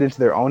men took it into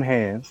their own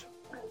hands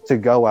to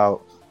go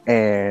out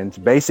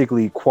and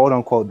basically, quote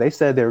unquote, they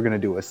said they were going to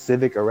do a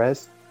civic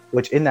arrest,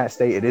 which in that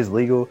state, it is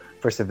legal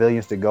for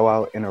civilians to go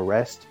out and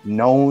arrest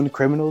known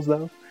criminals,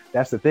 though.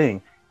 That's the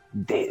thing.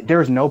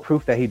 There's no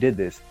proof that he did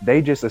this.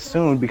 They just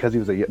assumed because he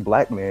was a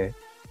black man,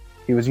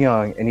 he was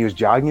young, and he was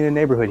jogging in the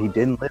neighborhood he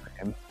didn't live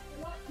in,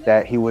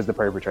 that he was the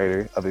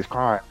perpetrator of this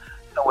crime.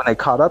 So when they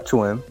caught up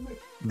to him,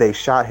 they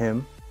shot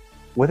him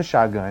with a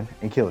shotgun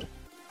and killed him.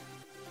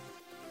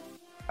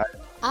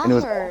 I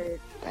heard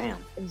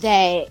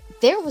that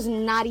there was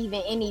not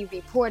even any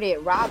reported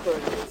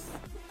robberies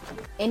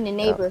in the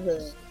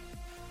neighborhood.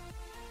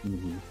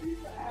 Mm-hmm.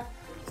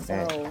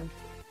 So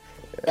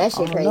that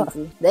shit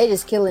crazy. They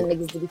just killing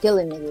niggas to be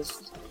killing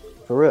niggas.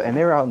 For real. And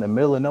they were out in the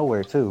middle of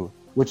nowhere too.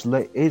 Which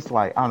it's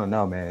like, I don't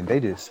know, man.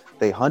 They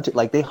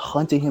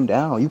hunted him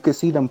down. You could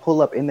see them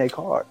pull up in their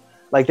car.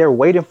 Like they're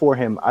waiting for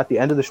him at the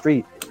end of the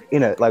street.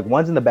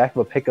 One's in the back of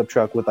a pickup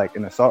truck with like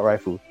an assault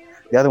rifle.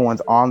 The other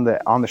one's on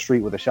the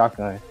street with a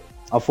shotgun.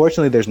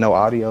 Unfortunately, there's no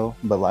audio,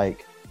 but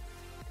like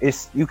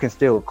you can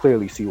still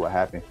clearly see what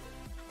happened.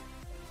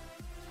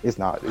 It's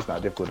not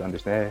difficult to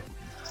understand.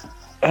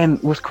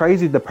 And what's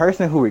crazy, the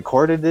person who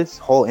recorded this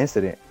whole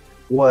incident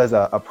was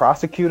a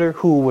prosecutor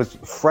who was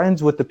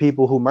friends with the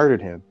people who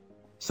murdered him.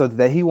 So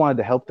that he wanted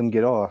to help them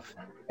get off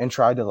and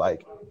tried to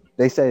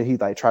they said he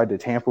tried to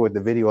tamper with the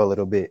video a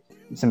little bit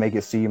to make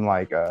it seem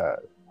like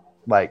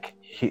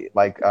he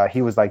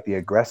was like the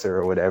aggressor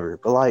or whatever.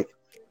 But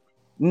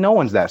no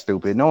one's that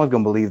stupid. No one's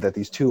gonna believe that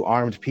these two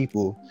armed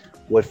people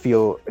would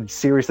feel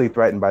seriously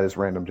threatened by this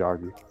random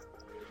jogger.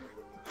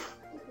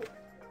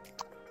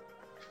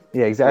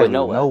 Yeah, exactly. With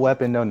no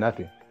weapon, no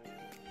nothing.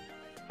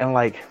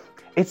 And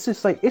it's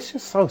just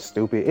so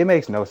stupid. It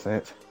makes no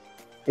sense.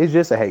 It's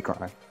just a hate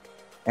crime.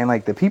 And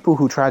the people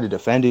who try to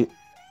defend it,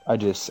 I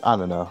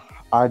don't know.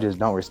 I just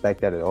don't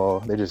respect that at all.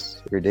 They're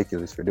just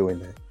ridiculous for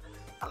doing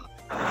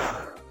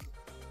that.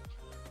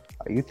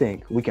 You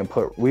think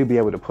we'd be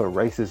able to put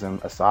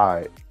racism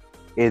aside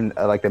in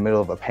the middle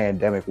of a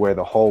pandemic where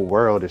the whole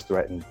world is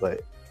threatened,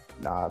 but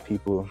nah,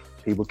 people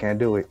can't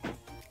do it.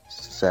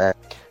 It's sad.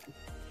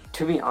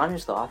 To be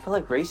honest though, I feel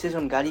like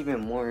racism got even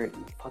more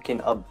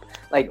fucking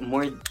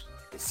more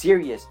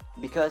serious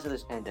because of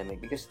this pandemic.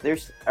 Because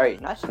there's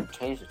not to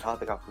change the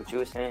topic off what you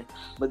were saying,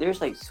 but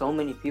there's so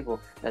many people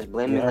that's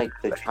blaming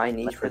the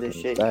Chinese for this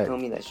shit. You feel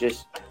me? That's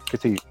just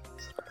continue.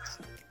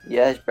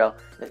 Yes, bro.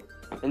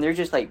 And they're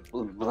just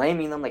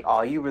blaming them,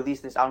 oh, you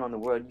released this out on the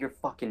world, you're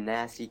fucking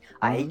nasty. Mm-hmm.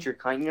 I hate your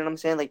kind. You know what I'm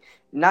saying?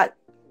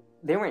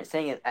 They weren't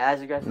saying it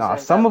as aggressive. Nah,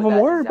 some of them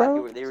were,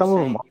 bro. Some of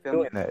them are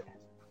doing that.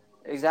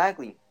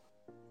 Exactly.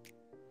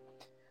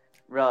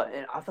 Bro,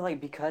 and I feel like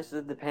because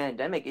of the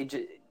pandemic,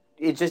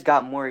 it just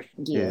got more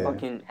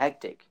fucking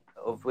hectic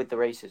with the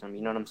racism.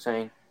 You know what I'm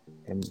saying?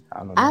 And I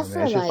don't know, I man.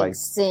 feel It's just like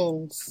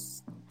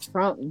since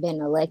Trump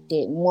been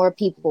elected, more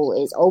people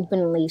is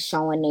openly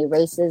showing their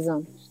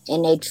racism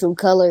and their true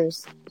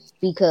colors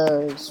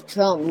because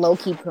Trump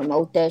low-key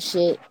promote that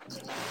shit.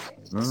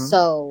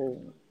 So,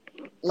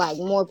 like,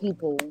 more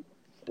people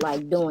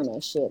like doing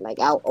that shit, like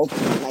out open.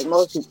 Like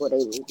most people, they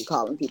would be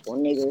calling people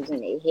niggers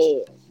in their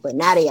head, but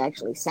now they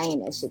actually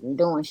saying that shit and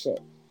doing shit.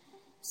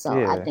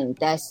 So I think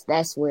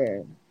that's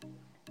where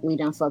we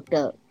done fucked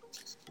up.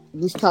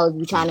 We supposed to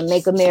be trying to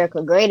make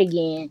America great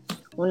again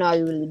when all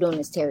you're really doing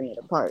is tearing it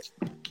apart.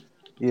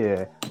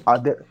 Yeah,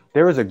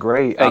 there was a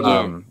great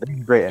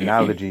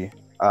analogy.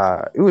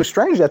 It was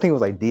strange. I think it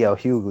was like D.L.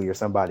 Hughley or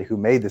somebody who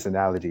made this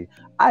analogy.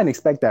 I didn't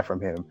expect that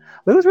from him,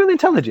 but it was really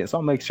intelligent. So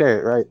I'm like, share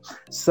it, right?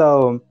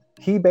 So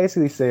he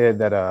basically said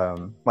that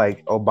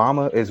like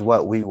Obama is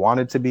what we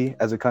wanted to be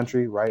as a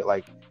country, right?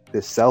 Like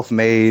this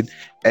self-made,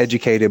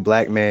 educated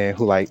black man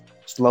who like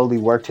slowly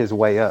worked his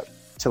way up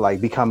to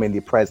like becoming the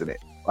president,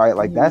 right?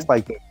 Like that's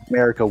like the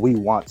America we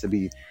want to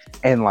be,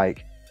 and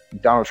like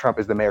Donald Trump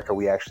is the America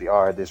we actually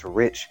are. This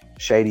rich,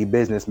 shady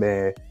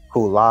businessman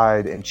who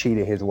lied and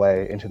cheated his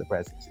way into the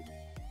presidency,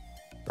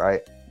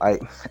 right?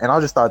 Like, and I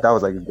just thought that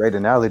was like a great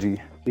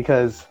analogy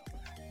because,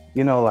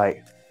 you know,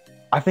 like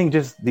I think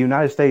just the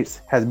United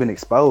States has been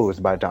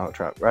exposed by Donald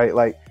Trump, right?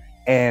 Like,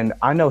 and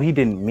I know he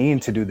didn't mean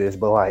to do this,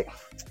 but like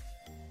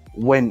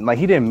when like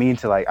he didn't mean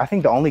to, like I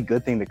think the only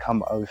good thing to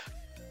come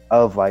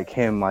of like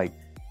him like,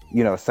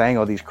 you know, saying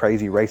all these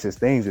crazy racist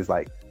things is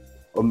like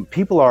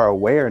people are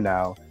aware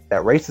now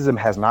that racism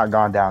has not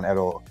gone down at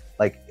all.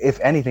 Like if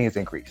anything, it's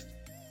increased,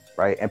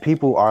 right? And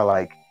people are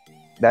like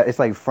that. It's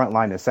like front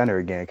line and center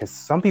again because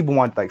some people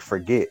want to like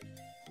forget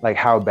like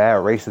how bad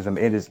racism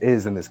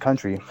is in this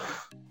country.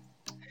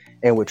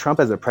 And with Trump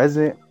as a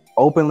president,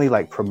 openly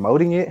like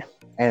promoting it,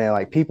 and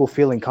like people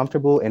feeling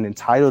comfortable and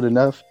entitled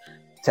enough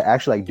to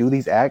actually like do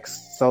these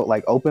acts, so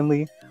like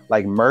openly,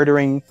 like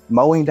murdering,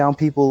 mowing down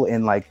people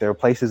in like their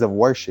places of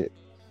worship,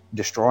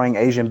 destroying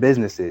Asian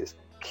businesses,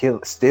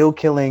 still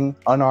killing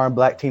unarmed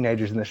black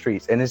teenagers in the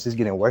streets, and it's just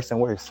getting worse and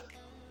worse.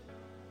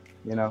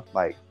 You know,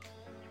 like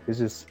it's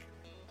just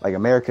like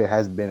America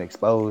has been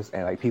exposed,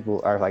 and like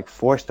people are like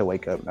forced to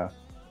wake up now.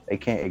 They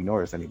can't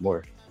ignore us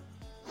anymore.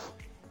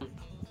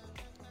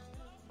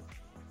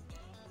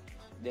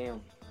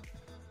 Damn.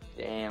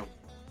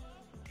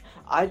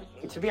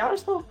 To be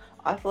honest though,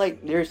 I feel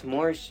like there's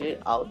more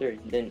shit out there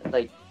than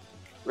like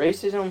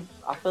racism.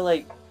 I feel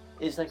like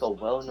is like a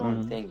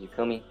well-known thing. You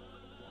feel me?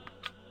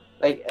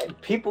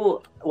 Like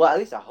people, well, at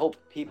least I hope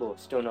people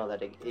still know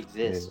that it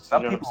exists. Yeah,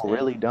 some people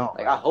really don't.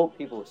 Like I hope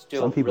people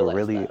still. Some people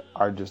really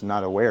are just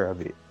not aware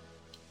of it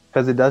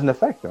because it doesn't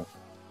affect them.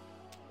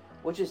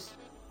 Which is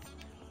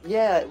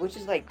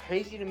like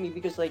crazy to me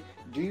because like,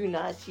 do you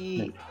not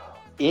see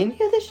any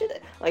of this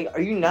shit? Like,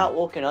 are you not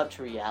woken up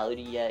to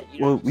reality yet? You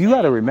know you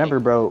got to remember,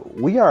 bro,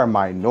 we are a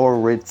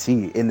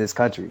minority in this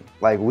country.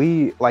 Like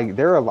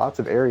there are lots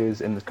of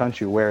areas in this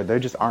country where there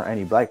just aren't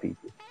any black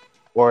people,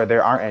 or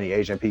there aren't any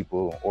Asian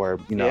people, or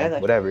you know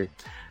whatever.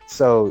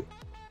 So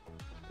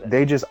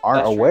they just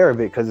aren't aware of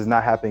it because it's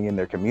not happening in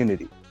their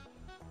community.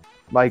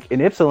 Like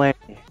in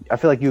Ypsilanti, I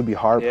feel like you would be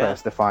hard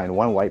pressed to find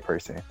one white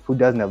person who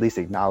doesn't at least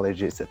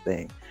acknowledge it's a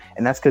thing,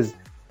 and that's because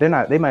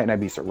they might not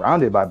be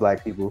surrounded by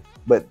black people,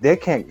 but you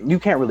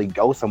can't really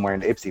go somewhere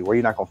in Ypsi where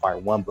you're not gonna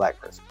find one black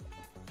person,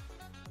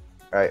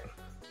 right?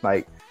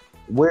 Like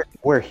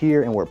we're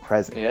here and we're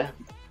present. Yeah.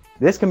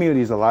 This community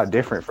is a lot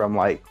different from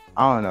like,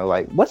 I don't know,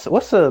 like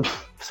what's a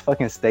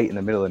fucking state in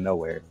the middle of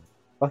nowhere?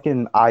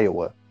 Fucking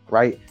Iowa,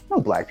 right?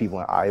 No black people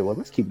in Iowa.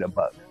 Let's keep it a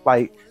buck.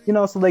 Like, you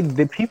know, so like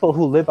the people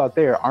who live out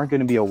there aren't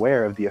gonna be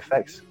aware of the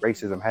effects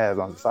racism has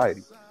on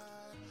society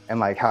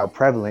and like how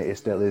prevalent it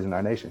still is in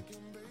our nation.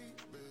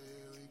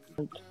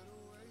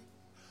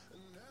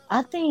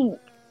 I think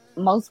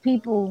most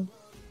people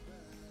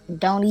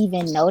don't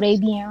even know they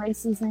being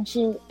racist and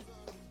shit.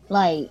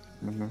 Like,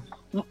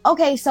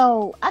 okay,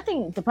 so I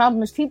think the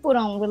problem is people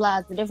don't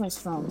realize the difference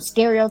from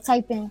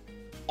stereotyping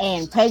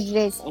and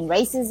prejudice and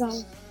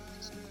racism.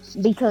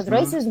 Because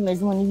racism is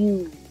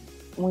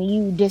when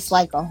you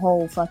dislike a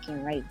whole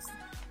fucking race.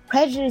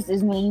 Prejudice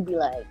is when you be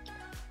like,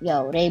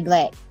 yo, they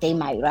black, they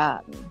might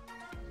rob me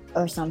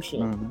or some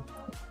shit.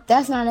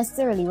 That's not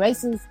necessarily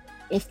racist.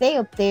 If they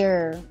up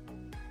there,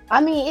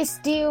 I mean, it's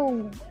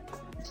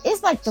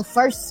like the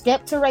first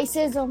step to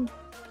racism.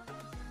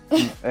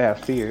 Yeah,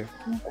 fear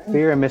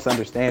and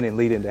misunderstanding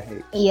leading to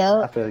hate.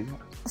 Yep. I feel you.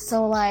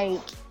 So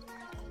like,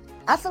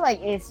 I feel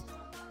like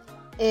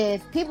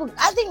if people,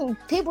 I think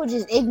people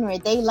just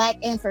ignorant. They lack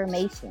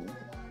information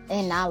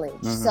and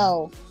knowledge.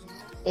 So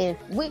if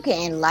we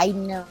can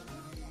enlighten them,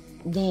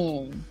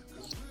 then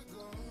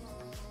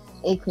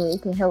it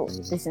could help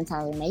this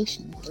entire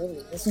nation,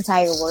 really, this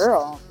entire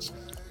world.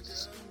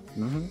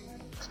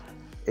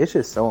 It's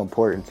just so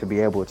important to be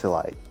able to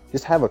like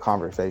just have a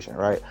conversation,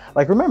 right?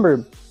 Like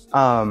remember,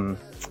 I'm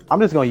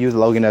just gonna use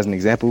Logan as an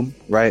example,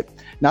 right?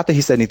 Not that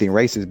he said anything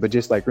racist, but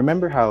just like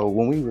remember how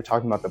when we were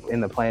talking about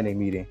in the planning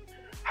meeting,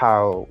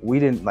 how he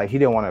didn't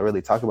want to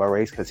really talk about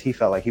race because he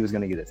felt like he was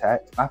going to get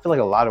attacked. I feel like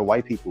a lot of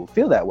white people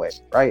feel that way,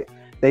 right?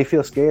 They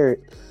feel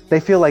scared. They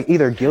feel like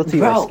either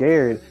guilty or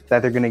scared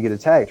that they're going to get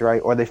attacked,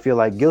 right? Or they feel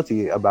like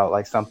guilty about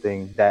like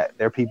something that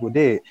their people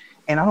did.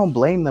 And I don't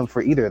blame them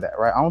for either of that,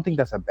 right? I don't think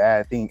that's a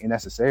bad thing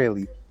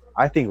necessarily.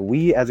 I think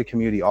we as a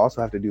community also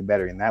have to do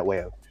better in that way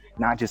of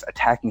not just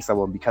attacking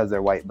someone because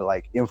they're white, but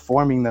like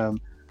informing them,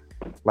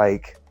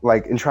 like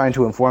and trying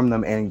to inform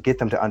them and get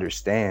them to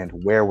understand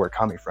where we're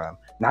coming from.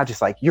 Not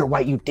just like, you're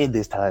white, you did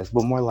this to us,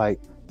 but more like,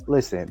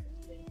 listen,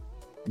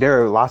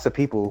 there are lots of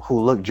people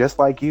who look just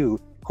like you,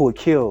 who would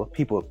kill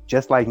people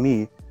just like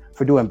me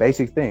for doing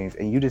basic things.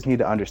 And you just need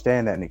to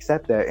understand that and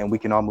accept that, and we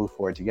can all move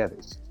forward together.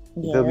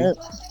 You feel me?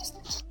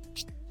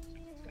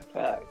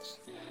 Facts.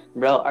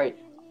 Bro, all right.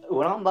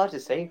 What I'm about to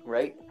say,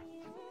 right?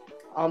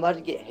 I'm about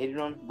to get hated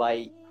on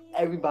by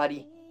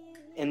everybody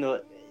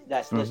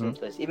that's listening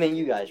to this. Even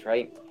you guys,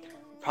 right?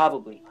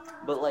 Probably.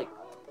 But, like,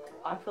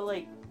 I feel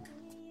like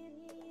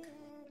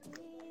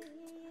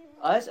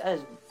us as,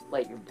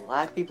 like,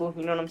 black people,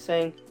 you know what I'm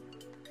saying?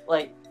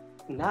 Like,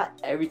 not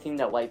everything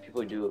that white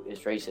people do is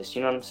racist,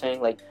 you know what I'm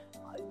saying? Like,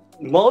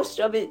 most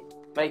of it,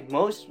 like,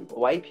 most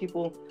white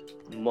people,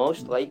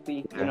 most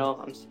likely, you know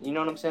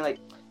what I'm saying? Like,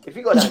 if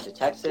you go down to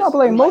Texas... No, but,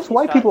 like, most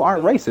white people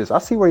aren't racist. I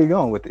see where you're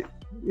going with it.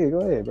 Yeah, go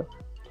ahead, bro.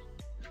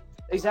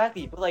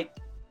 Exactly, but, like,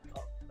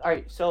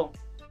 alright, so,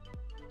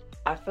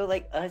 I feel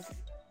like us,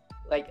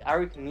 like,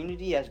 our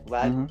community as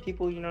black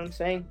people, you know what I'm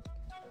saying?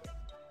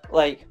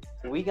 Like,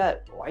 we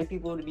got white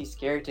people to be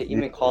scared to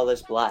even call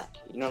us black,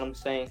 you know what I'm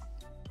saying?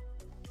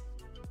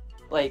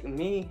 Like,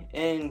 me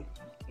and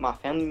my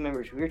family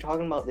members, we were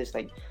talking about this,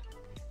 like,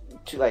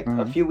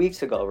 a few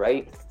weeks ago,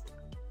 right?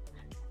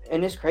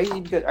 And it's crazy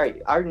because,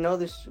 alright, I know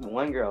this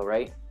one girl,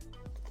 right?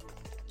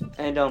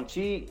 And,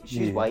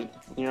 she's white,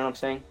 you know what I'm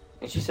saying?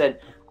 And she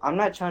said, I'm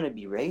not trying to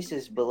be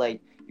racist, but,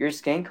 like, your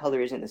skin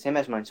color isn't the same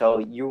as mine.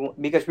 So,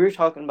 because we were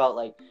talking about,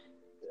 like,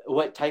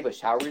 what type of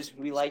showers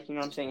we like, you know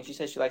what I'm saying? And she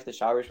said she likes the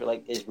showers where,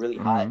 like, it's really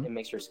hot and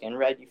makes her skin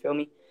red, you feel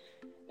me?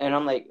 And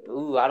I'm like,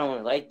 ooh, I don't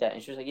really like that.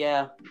 And she was like,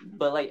 yeah,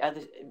 but like at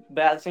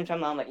the same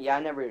time, I'm like, yeah,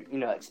 I never,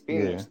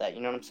 experienced that.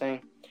 You know what I'm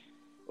saying?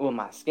 Well,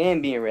 my skin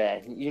being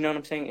red. You know what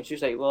I'm saying? And she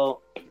was like,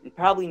 well,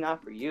 probably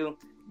not for you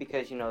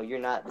because you're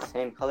not the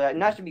same color.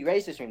 Not to be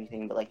racist or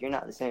anything, but like you're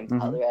not the same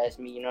color as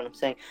me. You know what I'm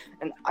saying?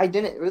 And I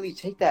didn't really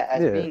take that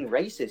as being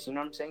racist. You know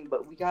what I'm saying?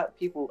 But we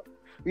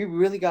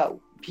really got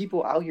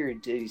people out here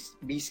to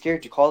be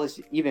scared to call us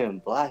even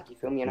black. You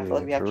feel me? And I feel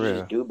like we have to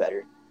just do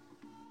better.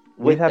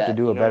 We have to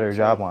do a better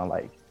job on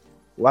like.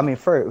 Well, I mean,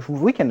 first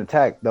we can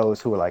attack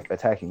those who are like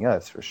attacking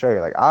us for sure.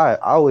 Like I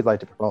always like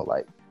to promote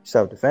like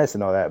self-defense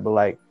and all that, but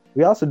like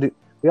we also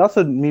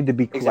need to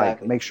be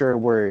like make sure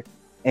we're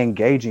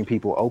engaging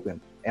people open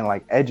and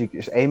like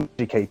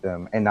educate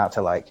them and not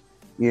to like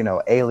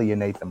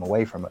alienate them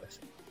away from us,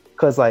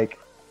 because like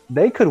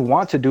they could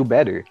want to do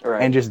better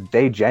and just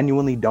they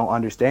genuinely don't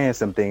understand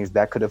some things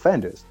that could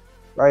offend us,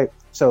 right?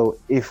 So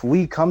if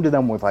we come to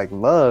them with like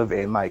love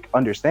and like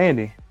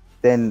understanding,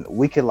 then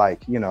we could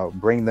like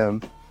bring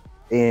them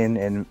in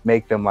and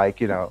make them like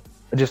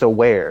just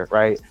aware,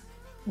 right?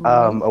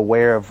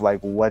 Aware of like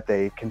what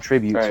they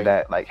contribute to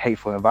that like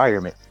hateful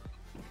environment,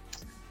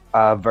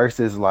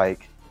 versus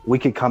like we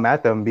could come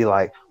at them and be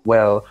like,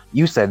 well,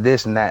 you said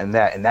this and that and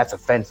that and that's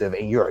offensive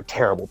and you're a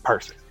terrible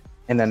person,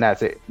 and then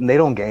that's it, and they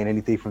don't gain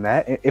anything from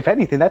that. If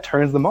anything, that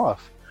turns them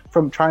off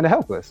from trying to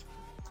help us.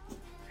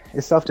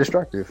 It's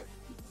self-destructive,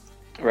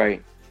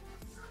 right,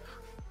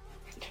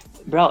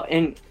 bro?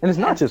 And it's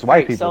not just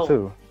white people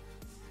too.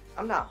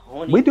 I'm not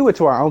honing. We do it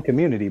to our own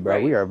community,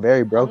 bro. We are a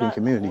very broken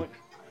community.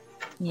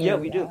 Yeah,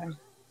 we do.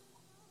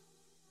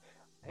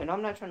 And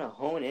I'm not trying to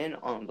hone in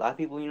on black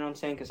people, you know what I'm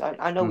saying? Because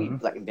I know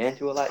we've like been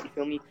through a lot, you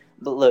feel me?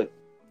 But look,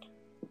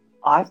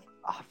 I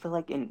feel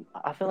like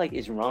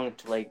it's wrong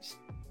to like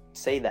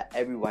say that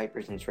every white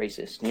person is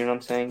racist. You know what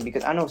I'm saying?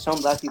 Because I know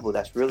some black people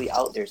that's really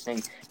out there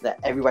saying that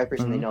every white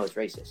person they know is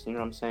racist. You know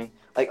what I'm saying?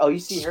 Like, oh, you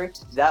see her?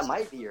 That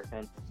might be your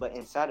friend, but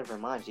inside of her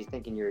mind, she's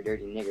thinking you're a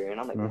dirty nigger. And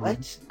I'm like,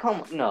 what?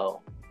 Come on,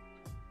 no.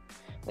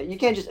 Like, you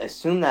can't just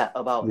assume that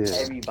about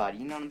everybody,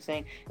 you know what I'm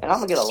saying? And I'm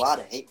gonna get a lot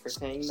of hate for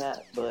saying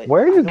that, but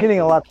where are you getting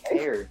a lot of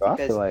hate? I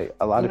feel like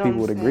a lot of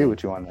people would agree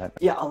with you on that.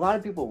 Yeah, a lot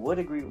of people would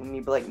agree with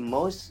me, but like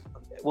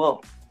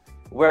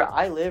where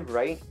I live,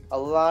 right? A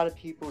lot of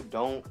people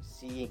don't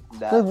see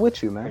that. I live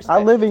with you, man. I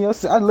live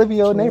in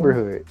your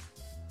neighborhood.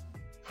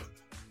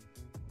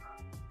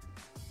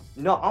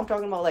 No, I'm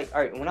talking about like,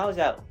 all right, when I was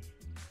at,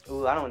 I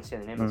don't want to say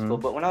the name of the school,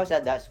 but when I was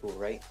at that school,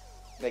 right?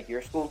 Like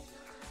your school,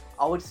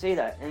 I would say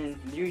that, and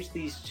there's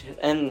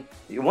and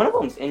one of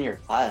them's in your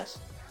class,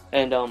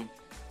 and well,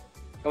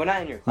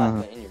 not in your class,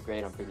 but in your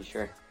grade, I'm pretty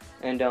sure.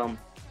 And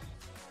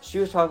she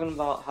was talking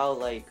about how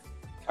like,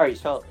 all right,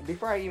 so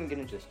before I even get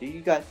into this, do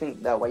you guys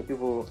think that white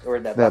people or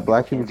that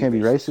black people can be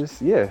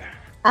racist? Yeah,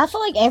 I feel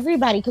like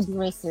everybody could be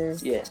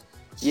racist.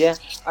 Yeah.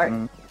 All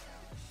right.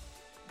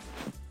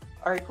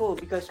 All right, cool.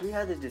 Because we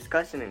had this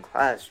discussion in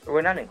class,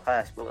 or not in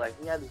class, but like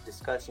we had this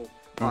discussion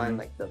on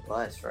like the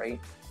bus, right?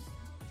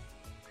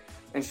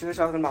 and she was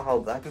talking about how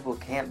black people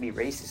can't be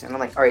racist, and I'm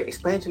like, all right,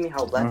 explain to me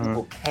how black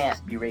people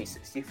can't be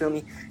racist. You feel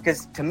me?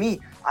 Because to me,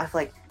 I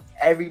feel like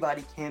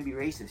everybody can be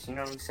racist. You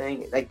know what I'm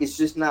saying? Like, it's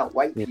just not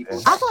white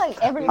people. I feel like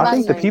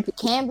everybody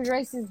can be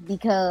racist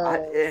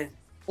because,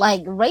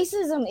 like,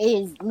 racism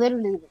is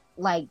literally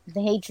like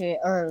the hatred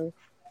or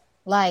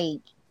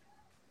like,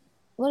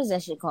 what is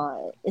that shit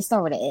called? It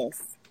starts with an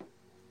S.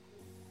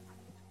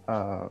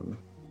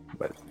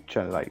 But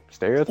trying to like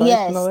stereotype.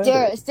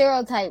 Yeah,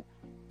 stereotype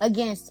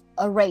against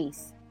a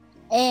race,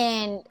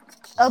 and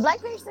a black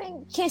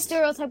person can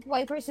stereotype a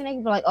white person. They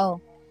can be like, "Oh,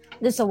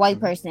 this is a white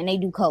person, and they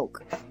do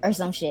coke or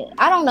some shit."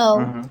 I don't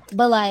know,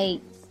 but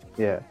like,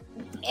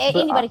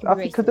 anybody can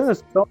be racist. Because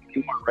there's so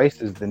many more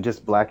races than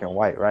just black and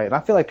white, right? And I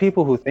feel like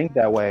people who think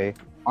that way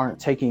aren't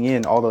taking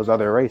in all those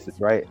other races,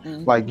 right?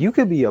 Like, you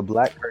could be a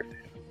black person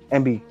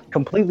and be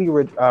completely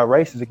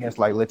racist against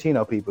like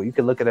Latino people. You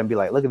could look at them and be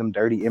like, look at them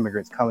dirty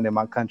immigrants coming in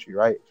my country,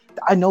 right?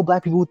 I know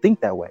black people who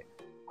think that way,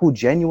 who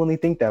genuinely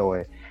think that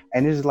way.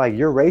 And it's like,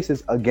 you're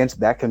racist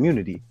against that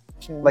community.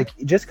 Sure. Like,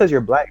 just because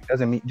you're black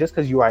doesn't mean, just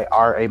because you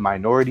are a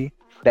minority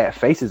that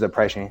faces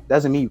oppression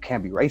doesn't mean you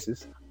can't be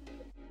racist.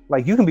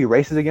 Like, you can be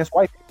racist against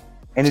white people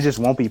and it just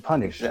won't be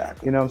punished.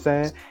 Exactly. You know what I'm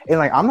saying? And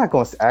like, I'm not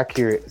going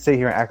to sit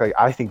here and act like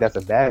I think that's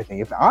a bad thing.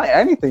 If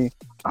anything,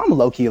 I'm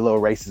low-key a little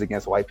racist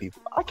against white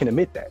people. I can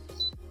admit that.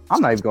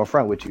 I'm not even going to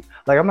front with you.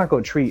 Like, I'm not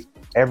going to treat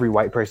every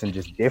white person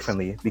just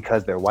differently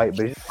because they're white.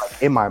 But it's just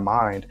like, in my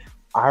mind,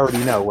 I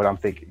already know what I'm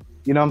thinking.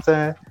 You know what I'm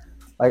saying?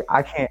 Like,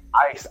 at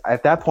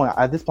this point,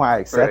 I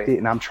accept it,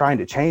 and I'm trying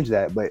to change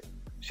that. But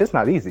it's just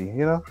not easy,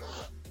 you know?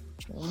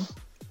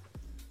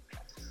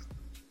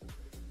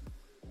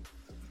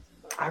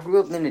 I grew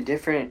up in a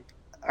different...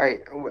 All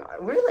right,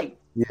 we're like...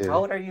 Yeah.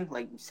 How old are you?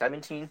 Like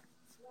 17?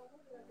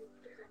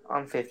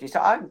 I'm 50. So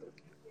I'm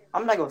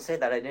not gonna say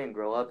that I didn't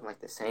grow up in like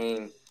the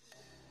same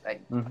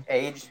like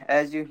age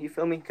as you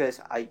feel me?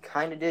 Because I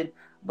kind of did,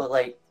 but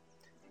like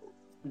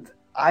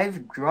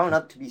I've grown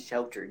up to be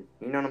sheltered.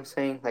 You know what I'm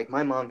saying? Like,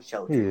 my mom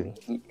sheltered me.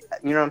 You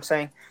know what I'm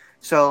saying?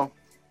 So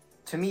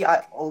to me,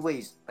 I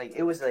always like,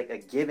 it was like a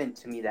given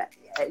to me that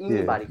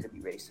anybody could be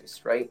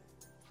racist, right?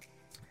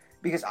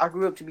 Because I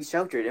grew up to be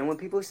sheltered. And when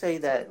people say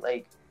that,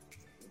 like,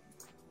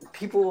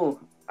 all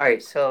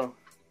right, so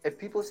if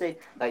people say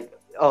like,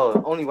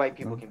 oh, only white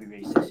people can be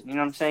racist, you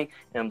know what I'm saying?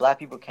 And black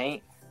people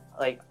can't.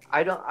 Like,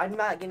 I'm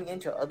not getting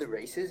into other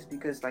races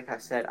because, like I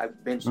said,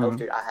 I've been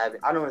sheltered. I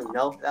don't really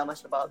know that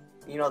much about,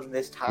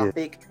 this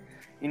topic.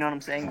 You know what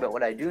I'm saying? But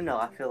what I do know,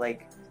 I feel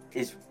like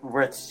is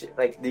worth,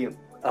 like, the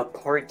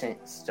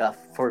important stuff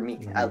for me,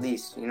 at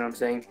least. You know what I'm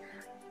saying?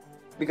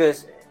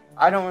 Because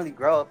I don't really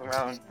grow up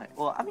around, like,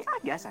 well, I mean, I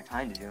guess I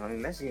kind of do. I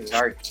mean, Mexicans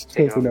are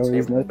taking over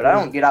this neighborhood, but I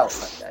don't get out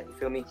like that. You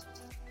feel me?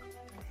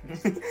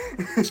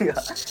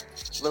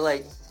 But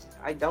like,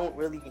 I don't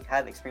really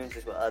have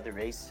experiences with other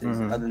races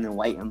other than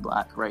white and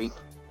black, right?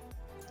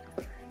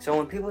 So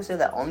when people say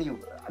that only,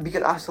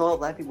 because I saw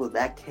black people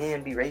that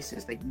can be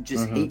racist, like, you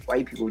just hate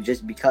white people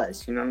just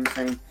because, you know what I'm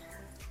saying?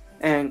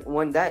 And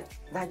when that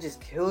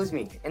just kills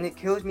me, and it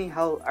kills me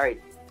how, all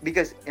right,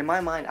 because in my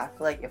mind, I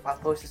feel like if I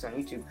post this on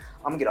YouTube,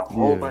 I'm gonna get a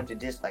whole bunch of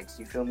dislikes,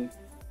 you feel me?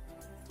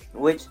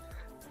 Which,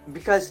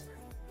 because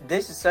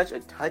this is such a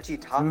touchy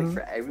topic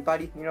for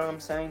everybody, you know what I'm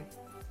saying?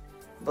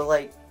 But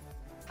like,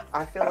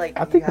 I feel like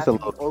I think it's a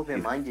little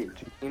open-minded.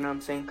 You know what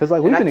I'm saying? Because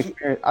like, we've been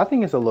experiencing. I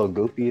think it's a little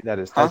goofy that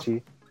it's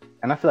touchy,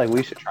 and I feel like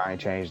we should try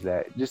and change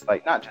that. Just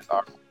like, not just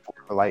our,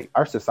 but like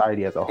our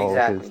society as a whole.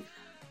 Exactly.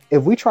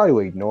 If we try to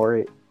ignore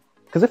it,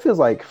 because it feels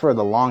like for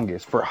the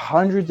longest, for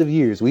hundreds of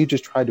years, we've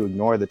just tried to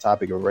ignore the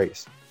topic of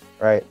race,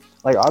 right?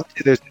 Like,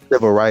 obviously there's the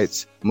civil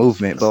rights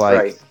movement, but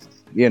like,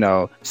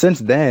 since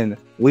then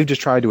we've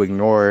just tried to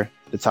ignore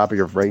the topic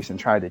of race and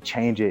tried to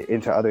change it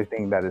into other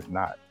things that it's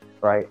not.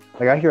 Right?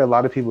 Like, I hear a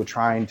lot of people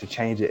trying to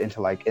change it into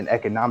like an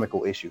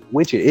economical issue,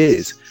 which it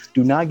is.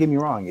 Do not get me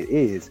wrong, it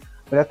is.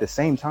 But at the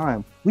same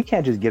time, we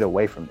can't just get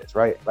away from this,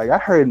 right? Like, I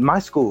heard my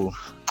school,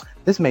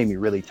 this made me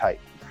really tight.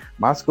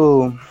 My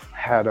school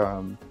had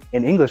an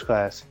English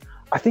class.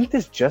 I think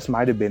this just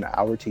might have been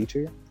our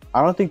teacher.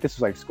 I don't think this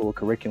was like school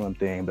curriculum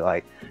thing, but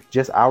like,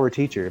 just our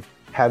teacher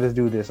had us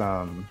do this,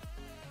 what's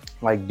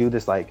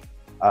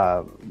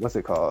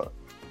it called?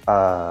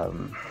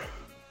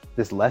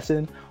 This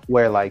lesson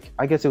where, like,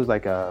 I guess it was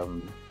like I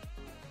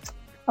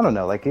don't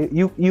know, like it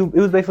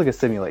was basically a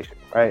simulation,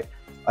 right?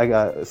 Like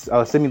a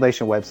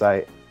simulation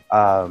website,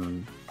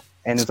 and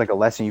it's like a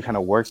lesson you kind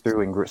of work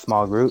through in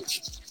small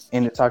groups,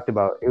 and it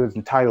was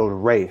entitled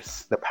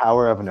 "Race: The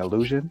Power of an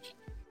Illusion,"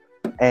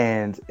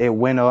 and it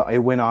went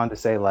on to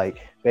say, like,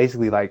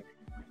 basically, like,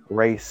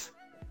 race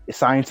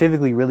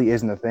scientifically really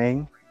isn't a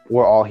thing.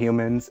 We're all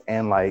humans,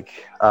 and like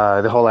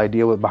the whole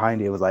idea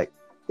behind it was like,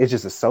 it's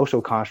just a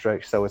social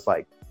construct, so it's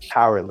like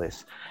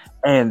powerless.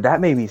 And that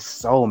made me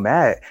so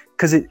mad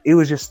because it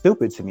was just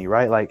stupid to me,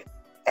 right? Like,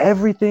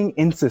 everything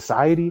in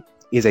society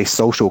is a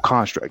social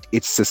construct.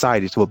 It's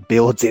society, so it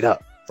builds it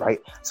up,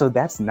 right? So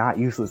that's not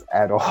useless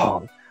at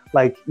all.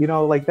 Like,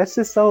 like, that's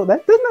just so,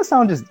 that doesn't that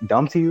sound just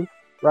dumb to you,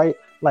 right?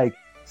 Like,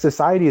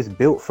 society is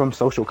built from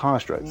social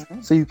constructs.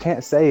 Mm-hmm. So you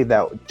can't say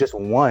that just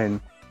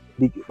one,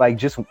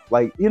 like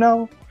you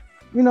know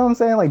what I'm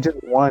saying? Like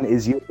just one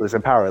is useless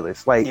and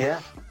powerless. Like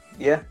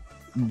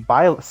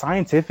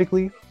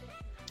scientifically,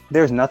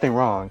 there's nothing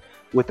wrong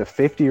with a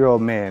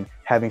 50-year-old man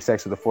having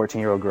sex with a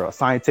 14-year-old girl.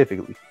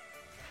 Scientifically,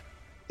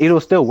 it'll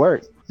still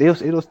work.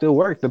 It'll still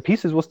work. The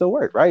pieces will still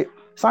work, right?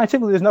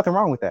 Scientifically, there's nothing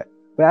wrong with that.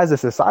 But as a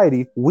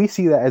society, we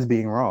see that as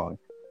being wrong.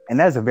 And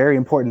that's a very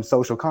important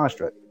social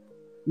construct.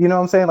 You know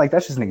what I'm saying? Like,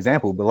 that's just an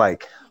example. But,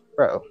 like,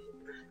 bro,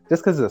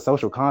 just because it's a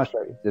social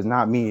construct does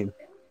not mean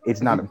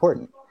it's not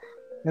important.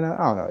 You know,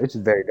 I don't know. It's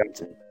just very dumb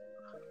to me.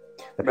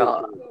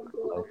 Bro,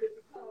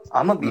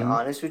 I'm going to be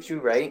honest with you,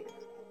 right?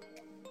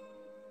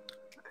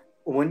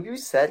 When you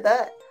said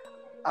that,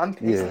 I'm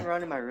pacing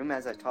around in my room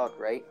as I talk,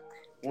 right?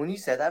 When you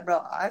said that,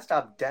 bro, I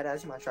stopped dead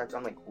ass in my tracks.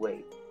 I'm like,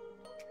 wait,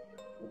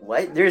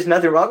 what? There's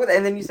nothing wrong with it.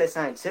 And then you said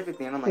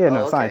scientifically, and I'm like,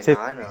 okay,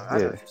 scientific. I know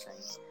what you're saying.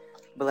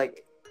 But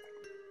like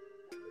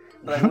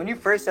when you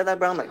first said that,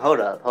 bro, I'm like,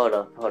 hold up,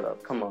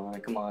 come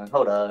on,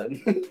 hold up.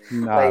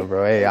 Nah, like,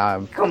 bro, hey,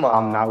 I'm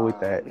not with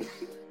that.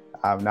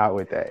 I'm not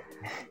with that,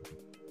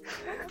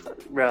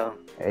 bro.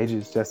 Age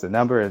is just a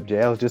number, of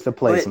jail's just a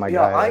place, my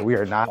guy. We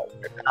do not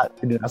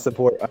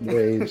support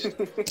underage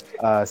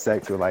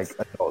sex with like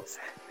adults.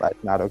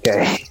 That's not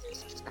okay.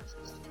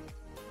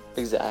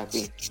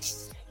 Exactly.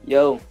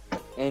 Yo,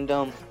 and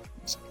the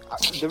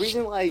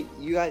reason why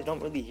you guys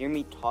don't really hear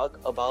me talk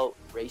about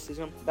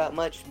racism that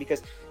much,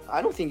 because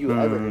I don't think you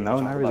ever heard me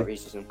talk about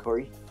racism,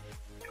 Corey.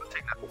 You don't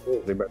take nothing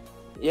seriously, bro.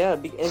 Yeah,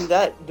 and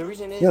that the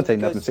reason is you don't take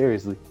nothing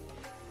seriously.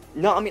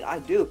 No, I mean I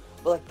do,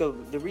 but like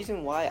the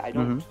reason why I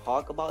don't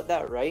talk about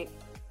that, right,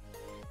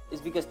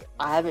 is because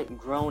I haven't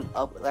grown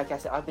up. Like I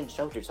said, I've been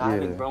sheltered, so I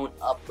haven't grown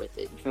up with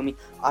it. You feel me?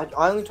 I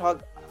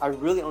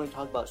really only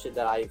talk about shit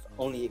that I've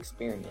only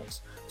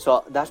experienced.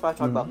 So that's why I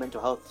talk about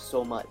mental health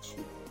so much.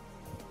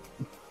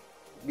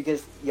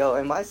 Because, yo,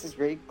 in my 6th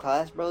grade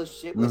class, bro,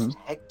 shit was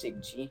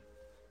hectic, G.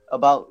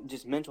 About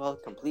just mental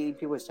health completely.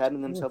 People were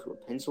stabbing themselves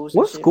with pencils.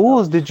 What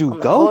schools did you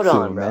go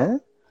to, man?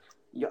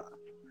 Yeah.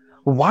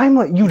 Why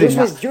you did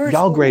not?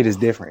 Y'all grade is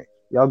different.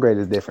 Y'all grade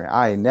is different.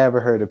 I ain't never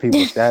heard of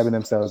people stabbing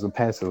themselves with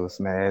pencils,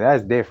 man.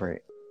 That's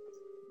different.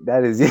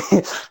 That is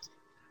it.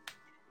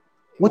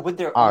 With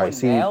their own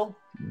nail?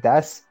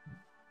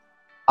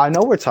 I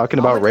know we're talking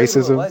about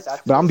racism, but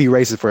I'm gonna be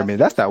racist for a minute.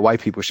 That's that white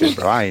people shit,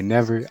 bro. I ain't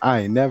never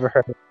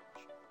heard.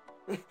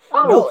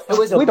 No, it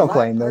was a we don't black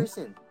claim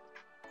person.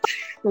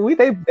 Them.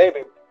 They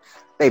been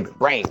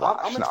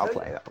brainwashed. No, I'm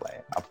playing.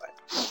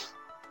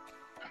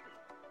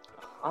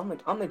 I'm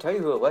gonna tell you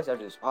who it was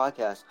after this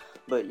podcast.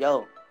 But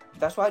yo,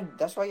 that's why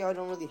y'all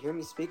don't really hear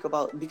me speak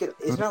about, because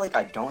it's not like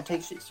I don't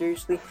take shit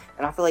seriously,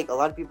 and I feel like a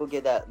lot of people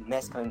get that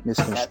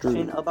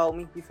misconception about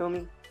me. You feel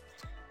me?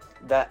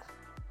 That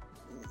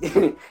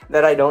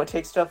I don't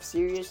take stuff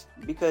serious,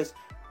 because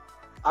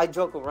I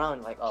joke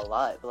around like a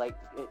lot, but like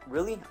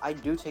really I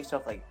do take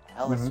stuff like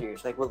hella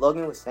serious. Like what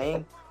Logan was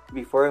saying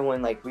before,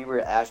 when like we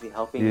were actually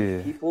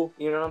helping people,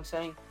 you know what I'm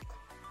saying?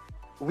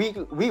 We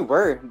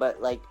were,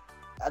 but like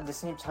at the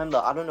same time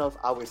though, I don't know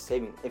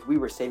if we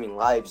were saving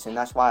lives, and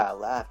that's why I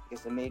laughed,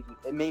 because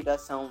it made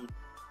us sound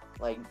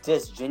like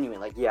disgenuine.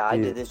 Like I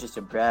did this just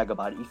to brag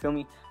about it. You feel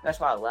me? That's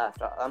why I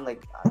laughed. I'm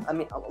like, I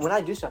mean, when I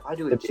do stuff, I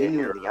do it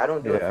genuinely. I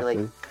don't do it for like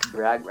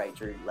brag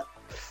rights or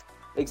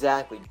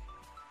exactly.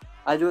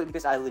 I do it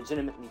because I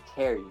legitimately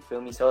care. You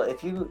feel me? So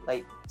if you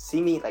like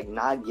see me like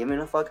not giving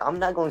a fuck, I'm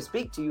not going to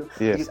speak to you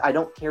because I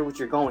don't care what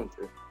you're going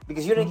through.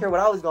 Because you didn't care what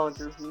I was going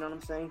through. You know what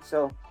I'm saying?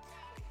 So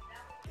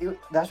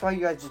that's why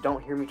you guys just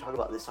don't hear me talk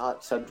about this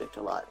hot subject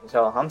a lot.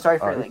 So I'm sorry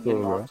for like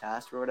getting off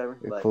task or whatever,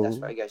 but that's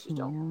why you guys just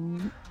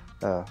don't.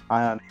 I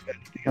don't need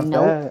anything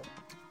else.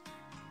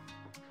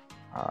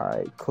 All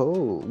right,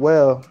 cool.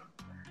 Well,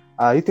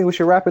 you think we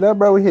should wrap it up,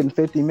 bro? We're hitting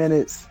 50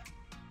 minutes.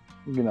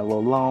 We're getting a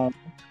little long.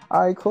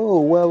 All right,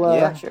 cool. Well,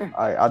 yeah, sure.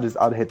 All right,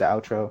 I'll hit the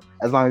outro.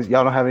 As long as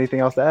y'all don't have anything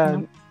else to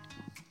add.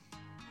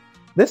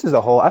 This is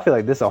I feel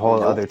like this is a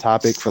whole other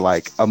topic for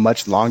like a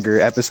much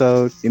longer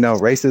episode, you know,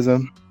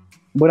 racism.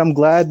 But I'm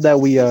glad that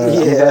we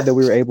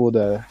were able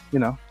to, you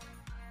know,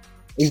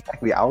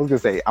 exactly. I was gonna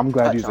say, I'm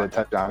glad you said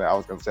touch on it. I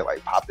was gonna say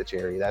like pop the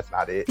cherry. That's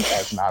not it.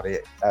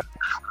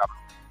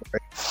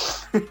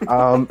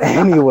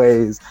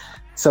 Anyways,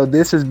 so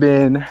this has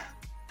been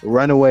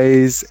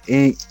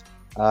Runaways.inc.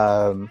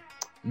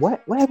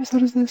 What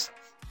episode is this?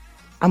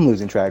 I'm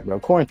losing track, bro.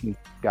 Quarantine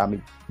got me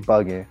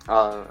bugging.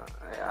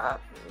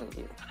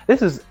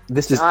 This is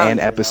an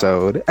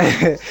episode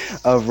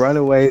of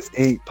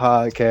Runaways.inc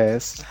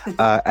podcast.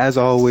 As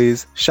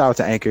always, shout out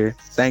to Anchor.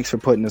 Thanks for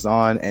putting us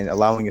on and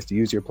allowing us to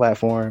use your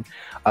platform.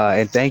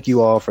 And thank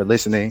you all for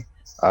listening.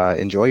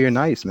 Enjoy your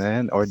nights,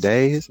 man, or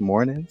days,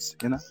 mornings,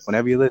 you know,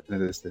 whenever you listen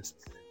to this.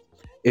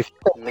 If you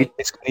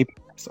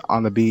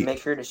on the beat, make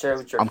sure to share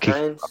with your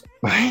friends.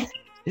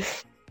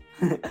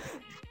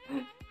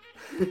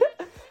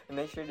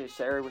 Make sure to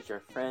share it with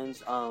your friends.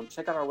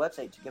 Check out our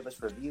website to give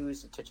us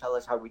reviews, to tell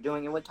us how we're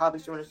doing and what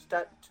topics you want us to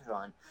touch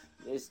on.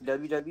 It's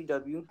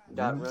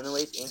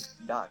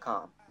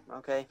www.runawaysinc.com.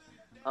 Okay?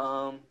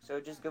 So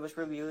just give us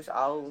reviews.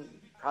 I'll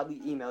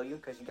probably email you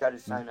because you got to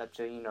sign up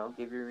to,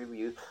 give your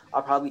review.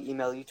 I'll probably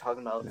email you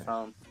talking about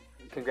from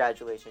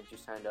congratulations, you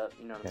signed up.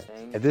 You know what I'm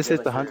saying? If this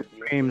hits 100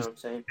 streams, you know what I'm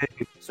saying?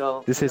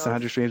 So this hits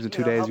 100 streams in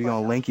 2 days, we're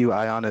gonna link you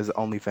Ayana's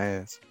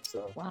OnlyFans.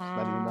 So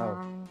let you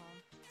know.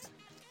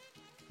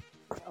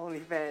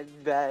 OnlyFans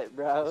bet,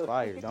 bro. It's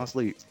fire. Don't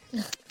sleep.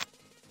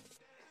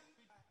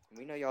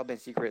 We know y'all been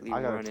secretly.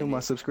 I got a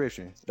 2-month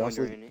subscription. Don't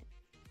sleep.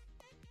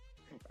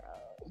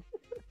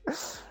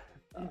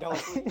 Don't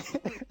sleep.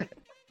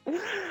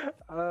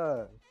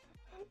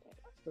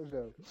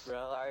 So bro,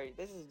 alright,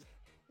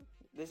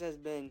 this has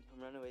been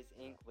Runaways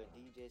Inc. with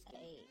DJ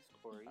Steve,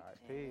 Corey, right,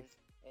 peace.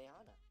 and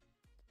Ayana.